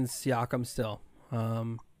believer in Siakam still.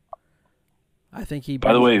 I think he.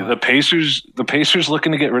 By the way, brings a the lot. Pacers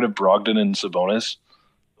looking to get rid of Brogdon and Sabonis.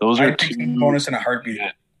 Those are I'd take two. bonus in a heartbeat.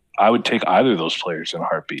 I would take either of those players in a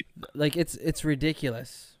heartbeat. Like it's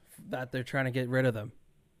ridiculous that they're trying to get rid of them.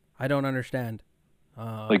 I don't understand.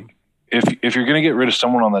 Like if you're gonna get rid of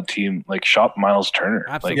someone on that team, like shop Miles Turner.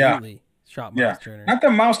 Like, absolutely, shot Yeah. Miles Turner. Not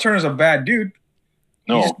that Miles Turner's a bad dude.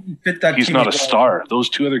 He no, just didn't fit that he's team not a well. star. Those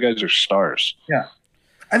two other guys are stars. Yeah.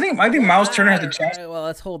 I think Miles Turner has a chance. Well,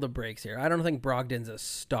 let's hold the brakes here. I don't think Brogdon's a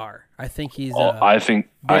star. I think he's Oh, a I think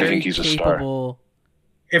very he's a star. capable.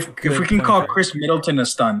 If we Good can point call guard. Chris Middleton a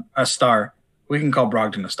star, we can call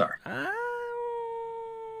Brogdon a star. I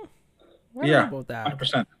don't Yeah, know about that.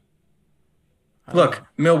 100%. I don't know. Look,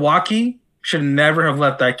 Milwaukee should never have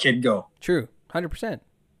let that kid go, True, 100%.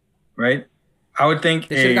 right? I would think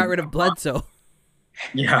They should have got rid of Bledsoe.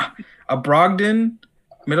 Yeah, a Brogdon,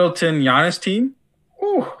 Middleton, Giannis team.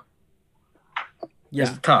 Ooh, Yeah,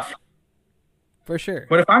 it's tough. for sure.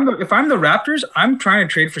 But if I'm the Raptors, I'm trying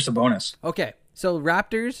to trade for Sabonis. Okay, so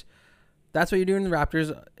Raptors, that's what you're doing in the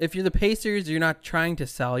Raptors. If you're the Pacers, you're not trying to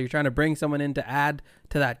sell. You're trying to bring someone in to add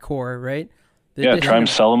to that core, right? The Yeah, addition try and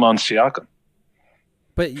of- sell him on Siakam.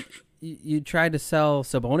 But you tried to sell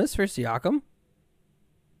Sabonis for Siakam?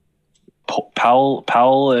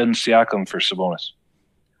 Powell and Siakam for Sabonis.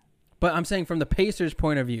 But I'm saying from the Pacers'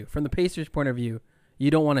 point of view,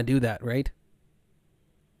 you don't want to do that, right?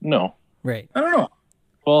 No. Right. I don't know.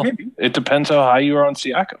 Well, Maybe. it depends how high you are on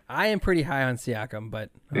Siakam. I am pretty high on Siakam, but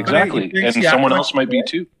Exactly. you think And Siakam someone at else the might be four?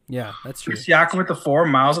 too. yeah, that's true. Siakam at the 4,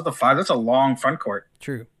 Miles at the 5. That's a long front court.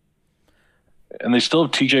 True. And they still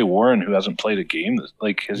have TJ Warren, who hasn't played a game.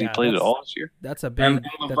 Like, has he Yeah, played at that's- all this year? That's a big. And that's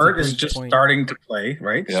a Levert is big just point. starting to play,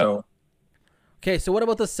 right? Yeah. So Okay, so what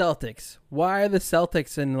about the Celtics? Why are the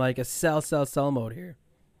Celtics in like a sell mode here?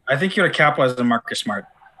 I think you got to capitalize on Marcus Smart.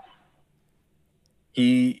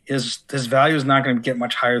 His value is not going to get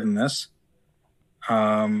much higher than this.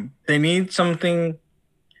 They need something.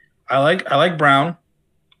 I like Brown.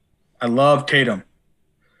 I love Tatum.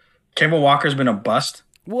 Kemba Walker's been a bust.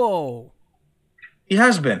 Whoa. He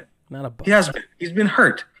has been. Not a bust. He has been. He's been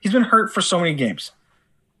hurt. He's been hurt for so many games.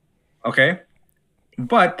 Okay?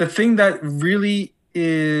 But the thing that really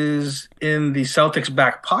is in the Celtics'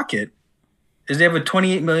 back pocket is they have a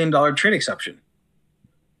 $28 million trade exception.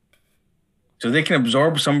 So they can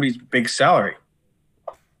absorb somebody's big salary.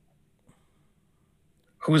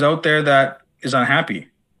 Who's out there that is unhappy?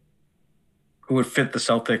 Who would fit the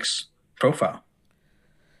Celtics profile?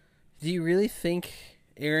 Do you really think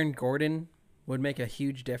Aaron Gordon would make a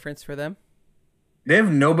huge difference for them? They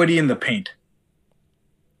have nobody in the paint.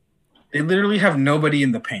 They literally have nobody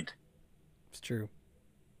in the paint. It's true.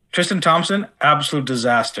 Tristan Thompson, absolute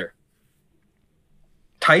disaster.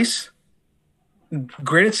 Tice,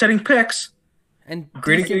 great at setting picks. And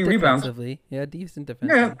Great at decent getting rebounds. defensively. Yeah, decent Yeah,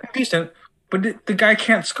 defensively. decent. But the guy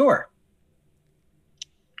can't score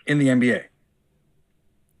in the NBA.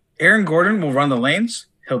 Aaron Gordon will run the lanes.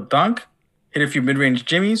 He'll dunk, hit a few mid-range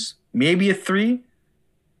jimmies, maybe a three,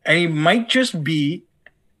 and he might just be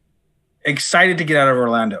excited to get out of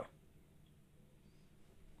Orlando.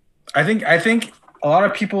 I think a lot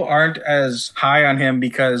of people aren't as high on him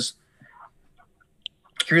because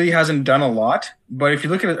he really hasn't done a lot. But if you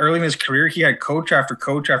look at it early in his career, he had coach after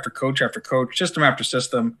coach after coach after coach, system after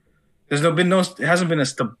system. It hasn't been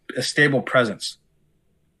a stable presence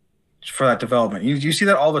for that development. You see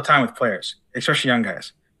that all the time with players, especially young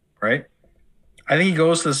guys, right? I think he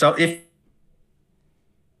goes to the South. If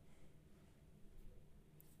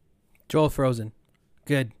Joel Frozen.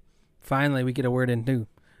 Good. Finally, we get a word in too.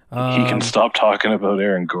 He can stop talking about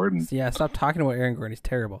Aaron Gordon. Yeah, stop talking about Aaron Gordon. He's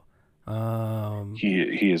terrible.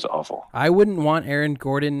 He is awful. I wouldn't want Aaron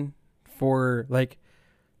Gordon for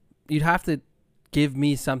you'd have to give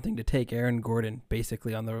me something to take Aaron Gordon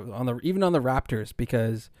basically on the even on the Raptors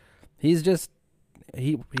because he's just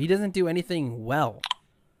he doesn't do anything well.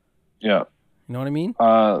 Yeah. You know what I mean?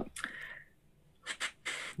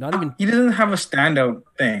 Not even, he doesn't have a standout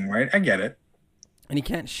thing, right? I get it. and he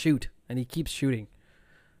can't shoot, and he keeps shooting.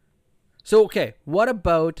 So okay, what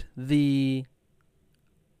about the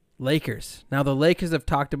Lakers? Now the Lakers have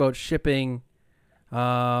talked about shipping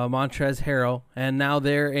Montrezl Harrell, and now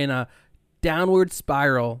they're in a downward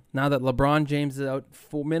spiral. Now that LeBron James is out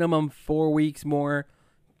for minimum 4 weeks more,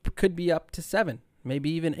 could be up to 7, maybe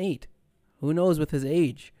even 8. Who knows with his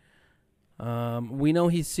age? We know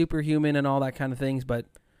he's superhuman and all that kind of things, but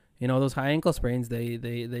you know those high ankle sprains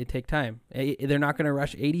they take time. They're not going to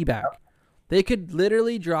rush 80 back. They could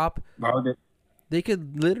literally drop. They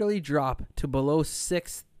could literally drop to below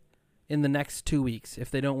 6th in the next 2 weeks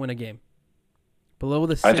if they don't win a game. Below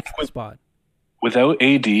the 6th spot. Without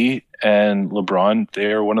AD and LeBron,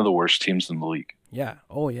 they're one of the worst teams in the league. Yeah.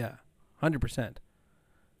 Oh yeah. 100%.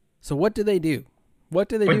 So what do they do? What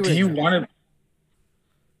do they do? But do you want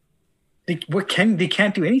to? They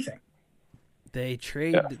can't do anything. They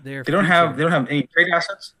trade their. They don't have any trade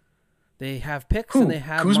assets. They have picks Who? and they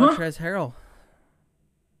have Kuzma? Montrezl Harrell.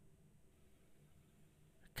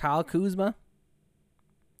 Kyle Kuzma.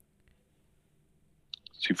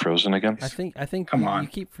 Is he frozen again? I think Come on. You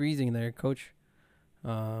keep freezing there, coach.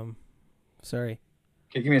 Sorry.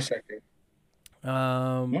 Okay, give me a second.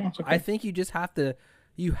 No, it's okay. I think you just have to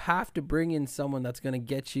bring in someone that's going to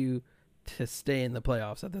get you to stay in the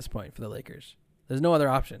playoffs at this point for the Lakers. There's no other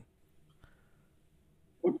option.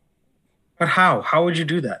 But how? How would you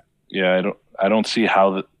do that? Yeah, I don't see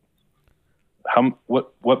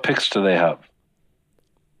what picks do they have?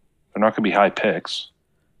 They're not going to be high picks.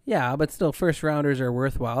 Yeah, but still, first rounders are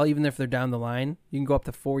worthwhile, even if they're down the line. You can go up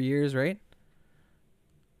to 4 years, right?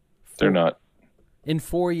 They're not. In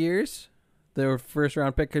 4 years, their first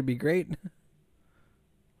round pick could be great.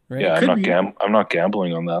 Right? Yeah, Could be. I'm not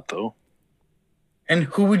gambling on that though. And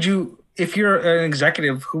who would you, if you're an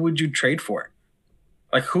executive, who would you trade for?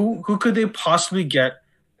 Like who could they possibly get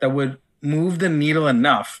that would move the needle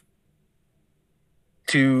enough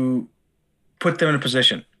to put them in a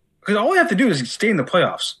position? Because all they have to do is stay in the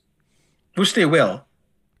playoffs, which they will.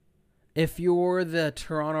 If you're the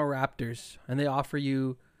Toronto Raptors and they offer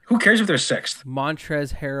you Who cares if they're 6th?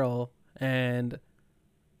 Montrezl Harrell and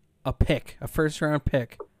a first round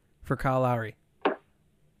pick for Kyle Lowry,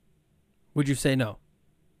 would you say no?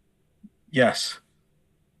 Yes.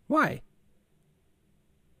 Why?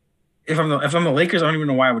 If I'm the Lakers, I don't even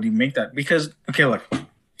know why I would even make that. Because, okay, look.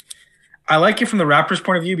 I like it from the Raptors'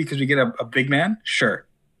 point of view because we get a big man, sure.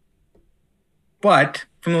 But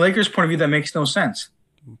from the Lakers' point of view, that makes no sense.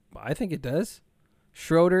 I think it does.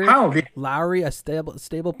 Schroeder, How? Lowry, a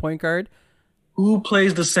stable point guard. Who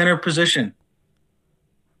plays the center position?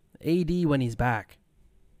 AD when he's back,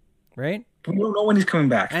 right? We don't know when he's coming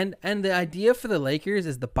back. And the idea for the Lakers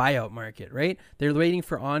is the buyout market, right? They're waiting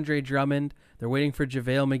for Andre Drummond. They're waiting for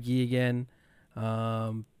JaVale McGee again.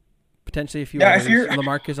 Potentially a few others.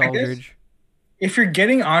 LaMarcus Aldridge. If you're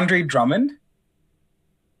getting Andre Drummond,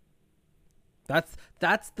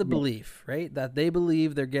 that's the belief, right? That they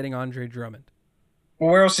believe they're getting Andre Drummond. Well,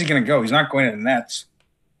 where else is he going to go? He's not going to the Nets.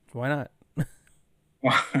 Why not?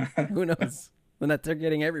 Who knows? The Nets are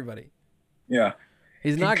getting everybody. Yeah.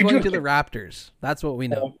 He's not going to the Raptors. That's what we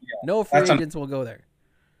know. Yeah. No free agents will go there.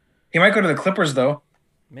 He might go to the Clippers, though.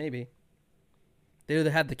 Maybe. They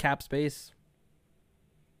had the cap space.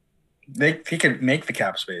 He could make the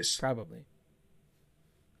cap space. Probably.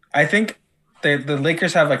 I think the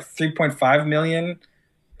Lakers have like 3.5 million.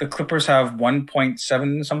 The Clippers have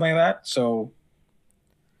 1.7, something like that. So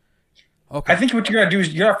okay. I think what you got to do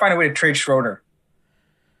is you got to find a way to trade Schroeder.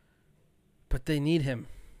 But they need him.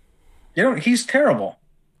 He's terrible.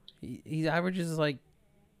 He averages like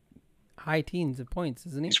high teens of points,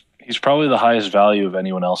 isn't he? He's probably the highest value of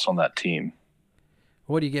anyone else on that team.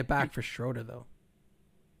 What do you get back for Schroeder, though?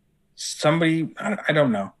 Somebody, I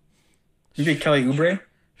don't know. Maybe Kelly Oubre?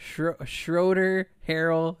 Schroeder,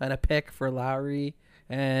 Harrell, and a pick for Lowry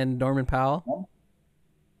and Norman Powell.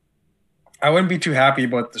 I wouldn't be too happy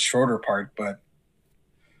about the Schroeder part, but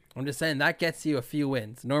I'm just saying that gets you a few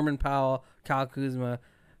wins. Norman Powell, Kyle Kuzma,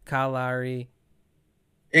 Kyle Lowry.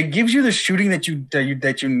 It gives you the shooting that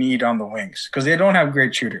you need on the wings because they don't have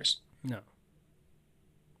great shooters. No.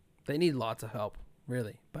 They need lots of help,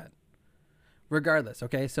 really. But regardless,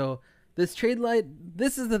 okay, so this trade light,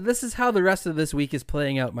 this is how the rest of this week is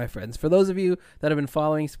playing out, my friends. For those of you that have been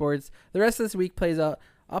following sports, the rest of this week plays out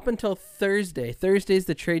up until Thursday. Thursday's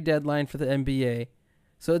the trade deadline for the NBA.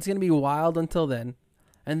 So it's going to be wild until then.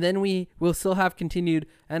 And then we will still have continued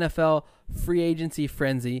NFL free agency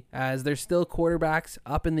frenzy as there's still quarterbacks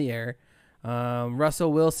up in the air.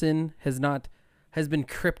 Russell Wilson has been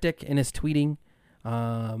cryptic in his tweeting,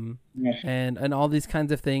 and all these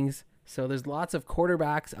kinds of things. So there's lots of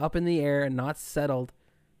quarterbacks up in the air and not settled.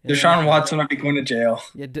 Deshaun Watson might be going to jail.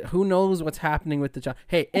 Yeah, who knows what's happening with the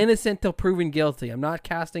Hey, innocent till proven guilty. I'm not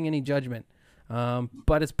casting any judgment,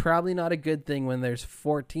 but it's probably not a good thing when there's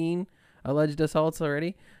 14 alleged assaults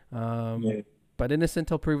already. But innocent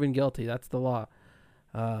till proven guilty. That's the law.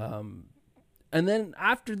 And then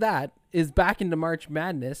after that is back into March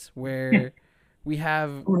Madness where we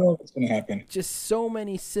have who knows what's going to happen. Just so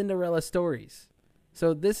many Cinderella stories.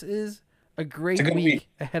 So this is a great week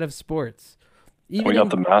ahead of sports. We got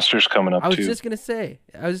the Masters coming up too. I was just gonna say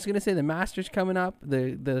the Masters coming up.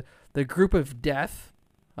 The group of death.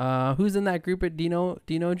 Who's in that group? Do you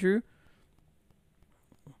know, Drew?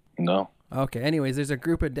 No. Okay. Anyways, there's a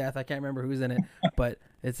group of death. I can't remember who's in it, but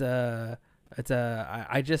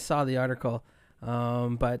I just saw the article.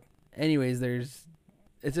 But anyways, it's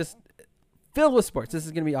just filled with sports. This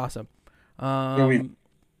is gonna be awesome.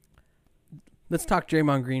 Let's talk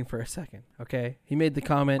Draymond Green for a second, okay? He made the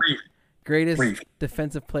comment, greatest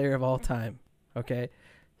defensive player of all time, okay?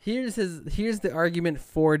 Here's the argument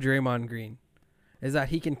for Draymond Green, is that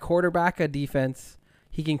he can quarterback a defense,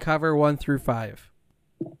 he can cover 1 through 5.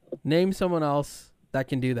 Name someone else that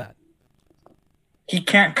can do that. He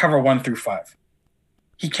can't cover 1 through 5.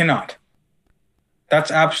 He cannot. That's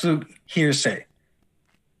absolute hearsay.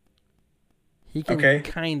 He can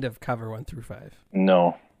kind of cover 1 through 5.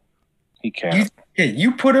 No. He can't.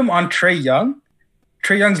 You put him on Trae Young.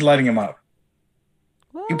 Trae Young's lighting him up.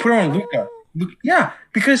 Well, you put him on Luka. Yeah,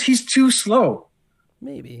 because he's too slow.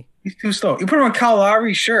 Maybe. He's too slow. You put him on Kyle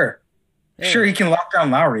Lowry, sure. Yeah. Sure, he can lock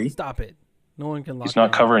down Lowry. Stop it. No one can lock He's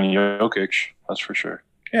not covering Jokic, that's for sure.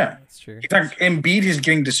 Yeah. That's true. Embiid is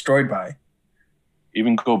getting destroyed by.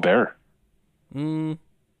 Even Gobert.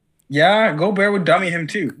 Yeah, Gobert would dummy him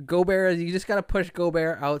too. Gobert, you just got to push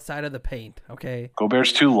Gobert outside of the paint, okay?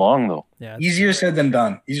 Gobert's too long, though. Yeah. Easier said than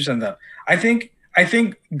done. I think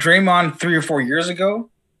Draymond 3 or 4 years ago,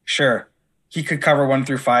 sure, he could cover 1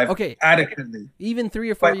 through 5 adequately. Even 3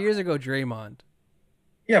 or 4 years ago, Draymond.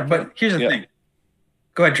 Yeah, but here's the thing.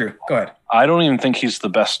 Go ahead, Drew. Go ahead. I don't even think he's the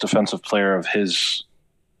best defensive player of his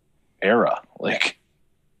era. Like,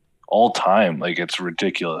 all time. Like, it's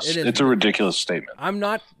ridiculous. It's a ridiculous statement. I'm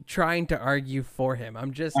not trying to argue for him.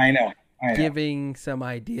 I'm just giving some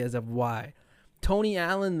ideas of why. Tony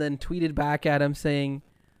Allen then tweeted back at him saying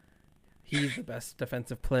he's the best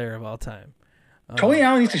defensive player of all time. Tony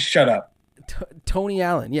Allen needs to shut up. Tony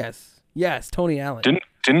Allen, yes. Yes, Tony Allen.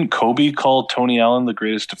 Didn't Kobe call Tony Allen the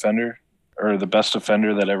greatest defender? Or the best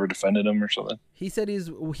defender that ever defended him or something? He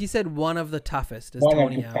said one of the toughest is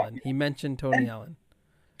Tony Allen. He mentioned Tony Allen.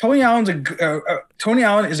 Tony Allen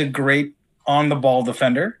is a great on the ball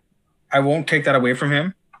defender, I won't take that away from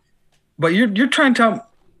him. But you're trying to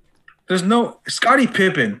tell there's no Scottie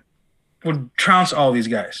Pippen would trounce all these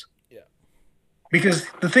guys. Yeah. Because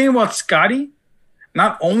the thing about Scottie,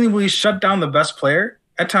 not only will he shut down the best player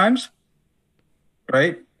at times,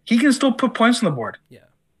 right? He can still put points on the board. Yeah.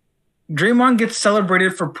 Draymond gets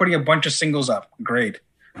celebrated for putting a bunch of singles up. Great.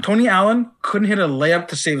 Tony Allen couldn't hit a layup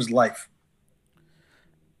to save his life.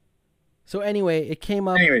 So anyway, it came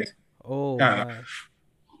up. Anyways. Oh,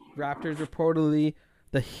 Raptors reportedly,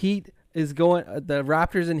 the Heat is going. The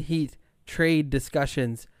Raptors and Heat trade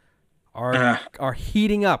discussions are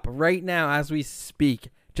heating up right now as we speak.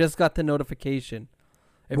 Just got the notification.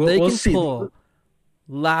 If they can pull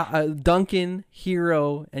Duncan,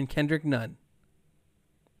 Hero, and Kendrick Nunn,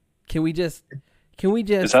 can we just?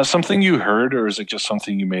 Is that something you heard, or is it just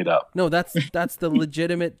something you made up? No, that's the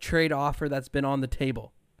legitimate trade offer that's been on the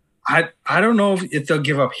table. I don't know if they'll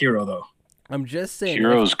give up Hero though. I'm just saying.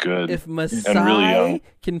 Hero's good. If Masai and really young.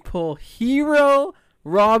 can pull Hero,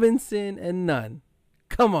 Robinson, and Nunn,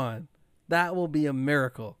 come on, that will be a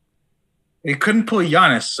miracle. They couldn't pull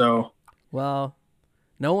Giannis, so. Well,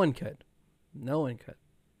 no one could.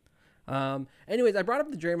 Anyways, I brought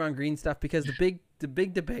up the Draymond Green stuff because the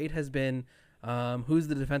big debate has been who's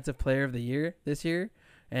the defensive player of the year this year.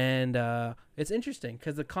 And it's interesting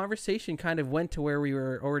because the conversation kind of went to where we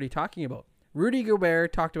were already talking about. Rudy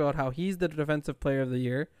Gobert talked about how he's the defensive player of the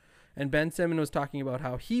year, and Ben Simmons was talking about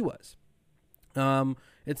how he was.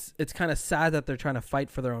 It's kind of sad that they're trying to fight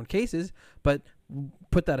for their own cases, but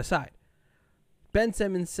put that aside. Ben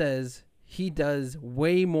Simmons says he does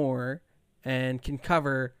way more and can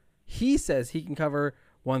cover. He says he can cover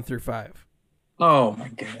 1 through 5. Oh my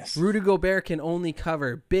goodness. Rudy Gobert can only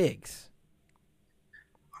cover bigs.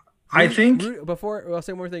 I think before I'll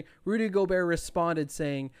say one more thing. Rudy Gobert responded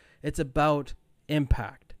saying it's about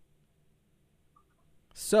impact.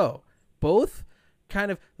 So both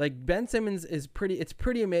kind of like Ben Simmons is it's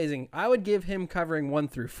pretty amazing. I would give him covering 1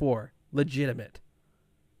 through 4 legitimate,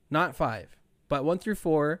 not 5, but 1 through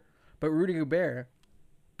 4. But Rudy Gobert,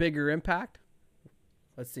 bigger impact.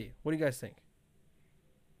 Let's see. What do you guys think?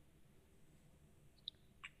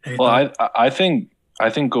 Well, I think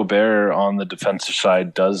Gobert on the defensive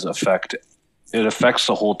side affects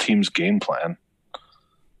the whole team's game plan.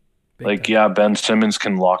 Big time. Ben Simmons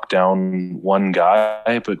can lock down one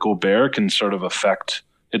guy, but Gobert can sort of affect.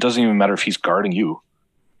 It doesn't even matter if he's guarding you.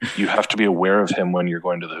 You have to be aware of him when you're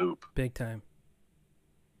going to the hoop. Big time.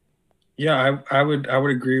 Yeah, I would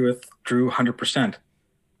agree with Drew 100%.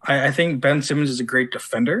 I think Ben Simmons is a great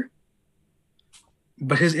defender,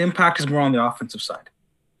 but his impact is more on the offensive side.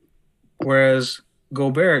 Whereas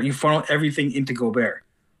Gobert, you funnel everything into Gobert.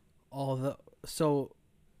 Although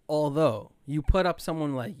you put up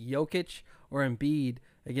someone like Jokic or Embiid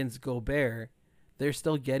against Gobert, they're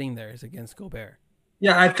still getting theirs against Gobert.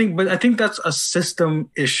 Yeah, I think that's a system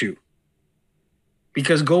issue.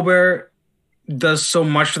 Because Gobert does so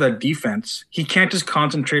much for that defense, he can't just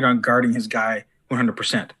concentrate on guarding his guy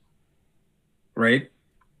 100%. Right?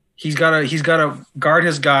 He's gotta guard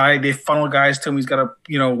his guy. They funnel guys to him. He's gotta,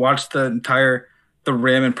 watch the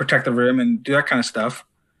rim and protect the rim and do that kind of stuff.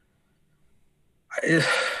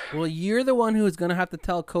 Well, you're the one who is going to have to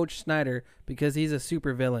tell Coach Snyder because he's a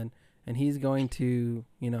super villain and he's going to,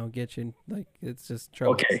 get you it's just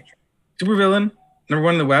trouble. Okay. Super villain, number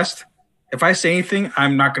 1 in the West. If I say anything,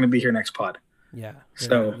 I'm not going to be here next pod. Yeah.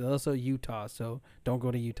 So also Utah, so don't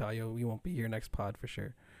go to Utah. You won't be here next pod for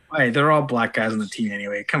sure. Hey, they're all black guys on the team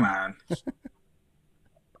anyway. Come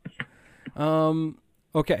on.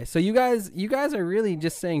 Okay, so you guys are really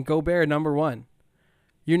just saying Gobert number 1.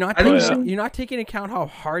 You're not taking account how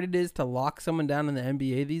hard it is to lock someone down in the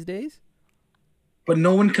NBA these days. But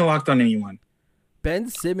no one can lock down anyone. Ben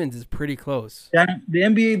Simmons is pretty close. Yeah, the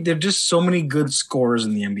NBA, there's just so many good scorers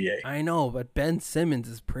in the NBA. I know, but Ben Simmons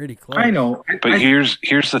is pretty close. I know. But here's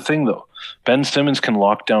the thing, though. Ben Simmons can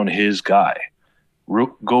lock down his guy.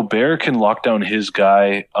 Gobert can lock down his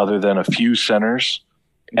guy other than a few centers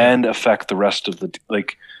and affect the rest of the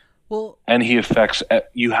well, and he affects.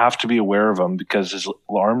 You have to be aware of him because his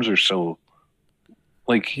arms are so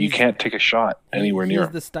you can't take a shot anywhere near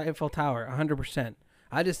him. He's the Eiffel Tower, 100%.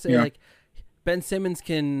 I just say Ben Simmons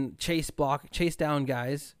can chase down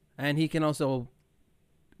guys, and he can also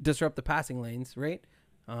disrupt the passing lanes, right?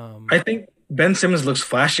 I think Ben Simmons looks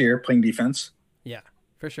flashier playing defense. Yeah,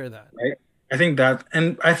 for sure that. Right. I think that,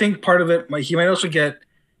 and I think part of it, he might also get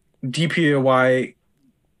DPOY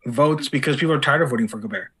votes because people are tired of voting for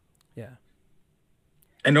Gobert. Yeah.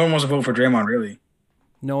 And no one wants to vote for Draymond, really.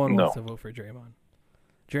 No one wants to vote for Draymond.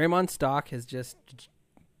 Draymond's stock has just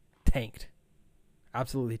tanked.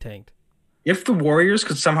 Absolutely tanked. If the Warriors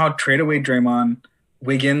could somehow trade away Draymond,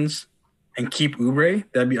 Wiggins, and keep Oubre,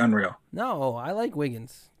 that'd be unreal. No, I like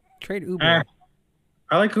Wiggins. Trade Oubre.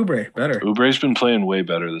 I like Oubre better. Oubre's been playing way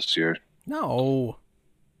better this year. No.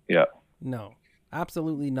 Yeah. No.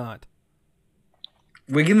 Absolutely not.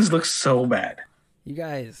 Wiggins looks so bad. You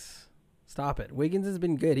guys, stop it. Wiggins has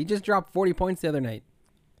been good. He just dropped 40 points the other night.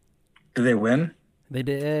 Did they win? They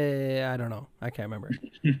did. I don't know. I can't remember.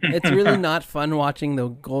 It's really not fun watching the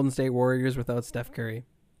Golden State Warriors without Steph Curry.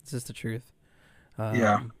 It's just the truth.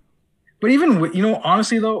 Yeah. But even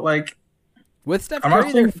honestly though, like with Steph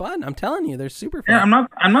Curry, they're fun. I'm telling you, they're super fun. Yeah,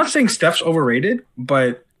 I'm not saying Steph's overrated,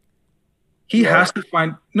 but he has to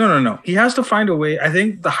find no. He has to find a way. I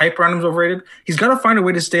think the hype around him is overrated. He's got to find a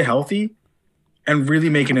way to stay healthy and really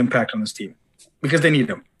make an impact on this team because they need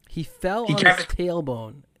him. He fell on his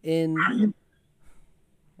tailbone in.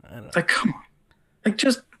 I don't know. Like, come on, like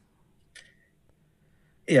just.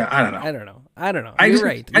 Yeah, I don't know. You're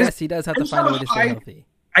right. Yes, he does have to find a way to stay healthy.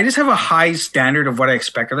 I just have a high standard of what I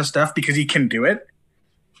expect of this stuff because he can do it.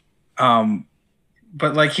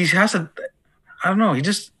 But like he has to, I don't know. There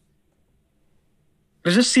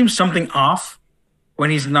just seems something off when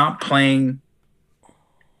he's not playing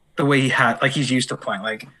the way he's used to playing,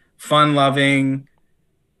 like fun loving.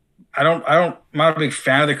 I'm not a big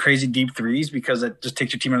fan of the crazy deep threes because it just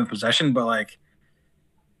takes your team out of possession. But like,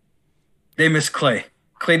 they miss Klay.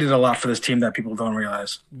 Klay did a lot for this team that people don't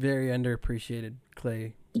realize. Very underappreciated,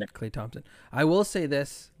 Klay Thompson. I will say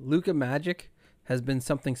this: Luka Magic has been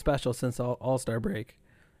something special since All-Star break.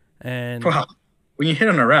 And when you hit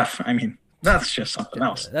on a ref, I mean, that's just something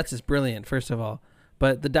else. That's just brilliant, first of all.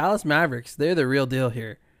 But the Dallas Mavericks, they're the real deal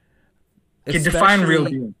here. Define real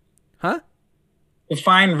deal. Huh?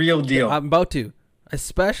 Define real deal. I'm about to.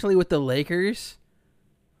 Especially with the Lakers,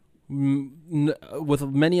 with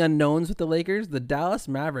many unknowns with the Lakers, the Dallas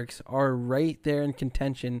Mavericks are right there in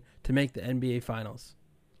contention to make the NBA Finals.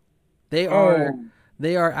 They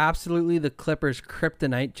are absolutely the Clippers'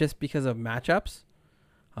 kryptonite just because of matchups.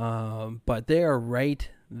 But they are right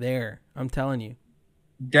there. I'm telling you.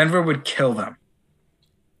 Denver would kill them.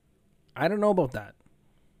 I don't know about that.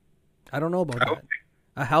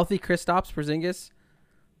 A healthy Kristaps Porzingis.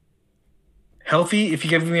 Healthy. If you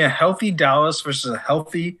give me a healthy Dallas versus a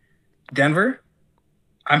healthy Denver,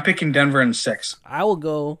 I'm picking Denver in 6. I will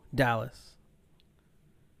go Dallas.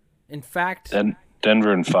 In fact,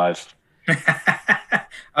 Denver in 5.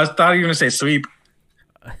 I thought you were going to say sweep.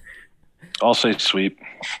 I'll say sweep.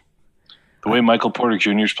 The way Michael Porter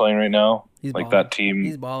Jr. is playing right now, that team.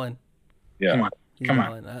 He's balling. Yeah. Come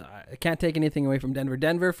on. I can't take anything away from Denver.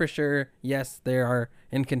 Denver for sure. Yes, they are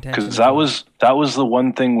in contention. Because that was the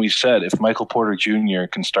one thing we said. If Michael Porter Jr.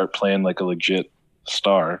 can start playing like a legit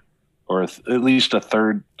star, or at least a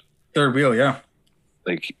third wheel, yeah,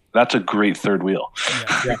 like that's a great third wheel.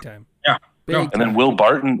 Yeah, big time. Yeah. And then Will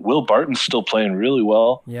Barton's still playing really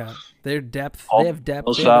well. Yeah, their depth. They have depth.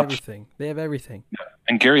 They have everything. Yeah.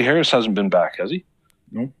 And Gary Harris hasn't been back, has he?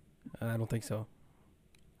 Nope. I don't think so.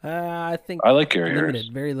 I think I like Gary Harris.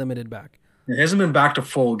 Very limited back. He hasn't been back to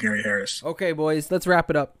full Gary Harris. Okay, boys, let's wrap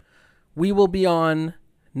it up. We will be on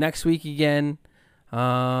next week again,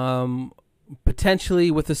 potentially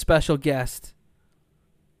with a special guest,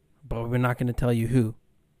 but we're not going to tell you who.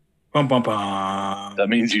 Bum, bum, bum. That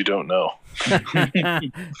means you don't know.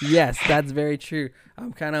 Yes, that's very true.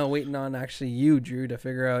 I'm kind of waiting on actually you, Drew, to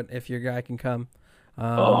figure out if your guy can come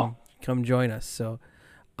join us. So.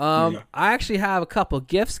 I actually have a couple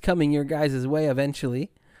gifts coming your guys' way eventually.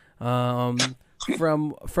 From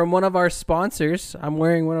one of our sponsors. I'm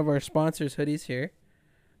wearing one of our sponsors' hoodies here.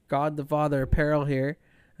 God the Father Apparel here.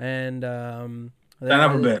 And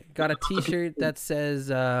got a t-shirt that says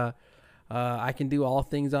I can do all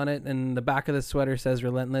things on it, and the back of the sweater says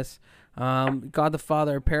Relentless. God the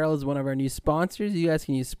Father Apparel is one of our new sponsors. You guys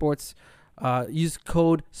can use use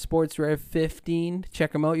code SportsRev15 to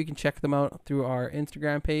check them out. You can check them out through our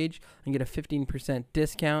Instagram page and get a 15%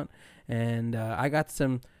 discount. And I got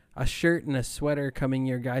a shirt and a sweater coming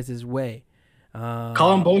your guys' way.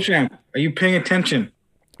 Colin Beauchamp, are you paying attention?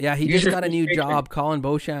 Yeah, he just got a new job. Colin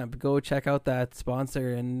Beauchamp, go check out that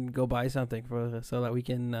sponsor and go buy something so that we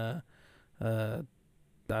can. I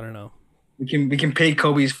don't know. We can pay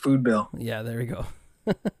Kobe's food bill. Yeah, there we go.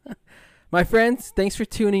 My friends, thanks for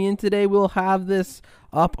tuning in today. We'll have this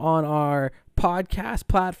up on our podcast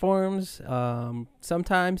platforms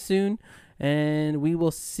sometime soon, and we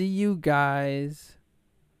will see you guys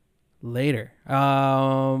later.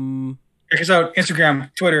 Check us out,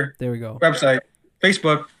 Instagram, Twitter. There we go. Website,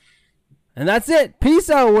 Facebook. And that's it. Peace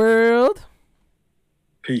out, world.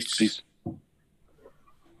 Peace.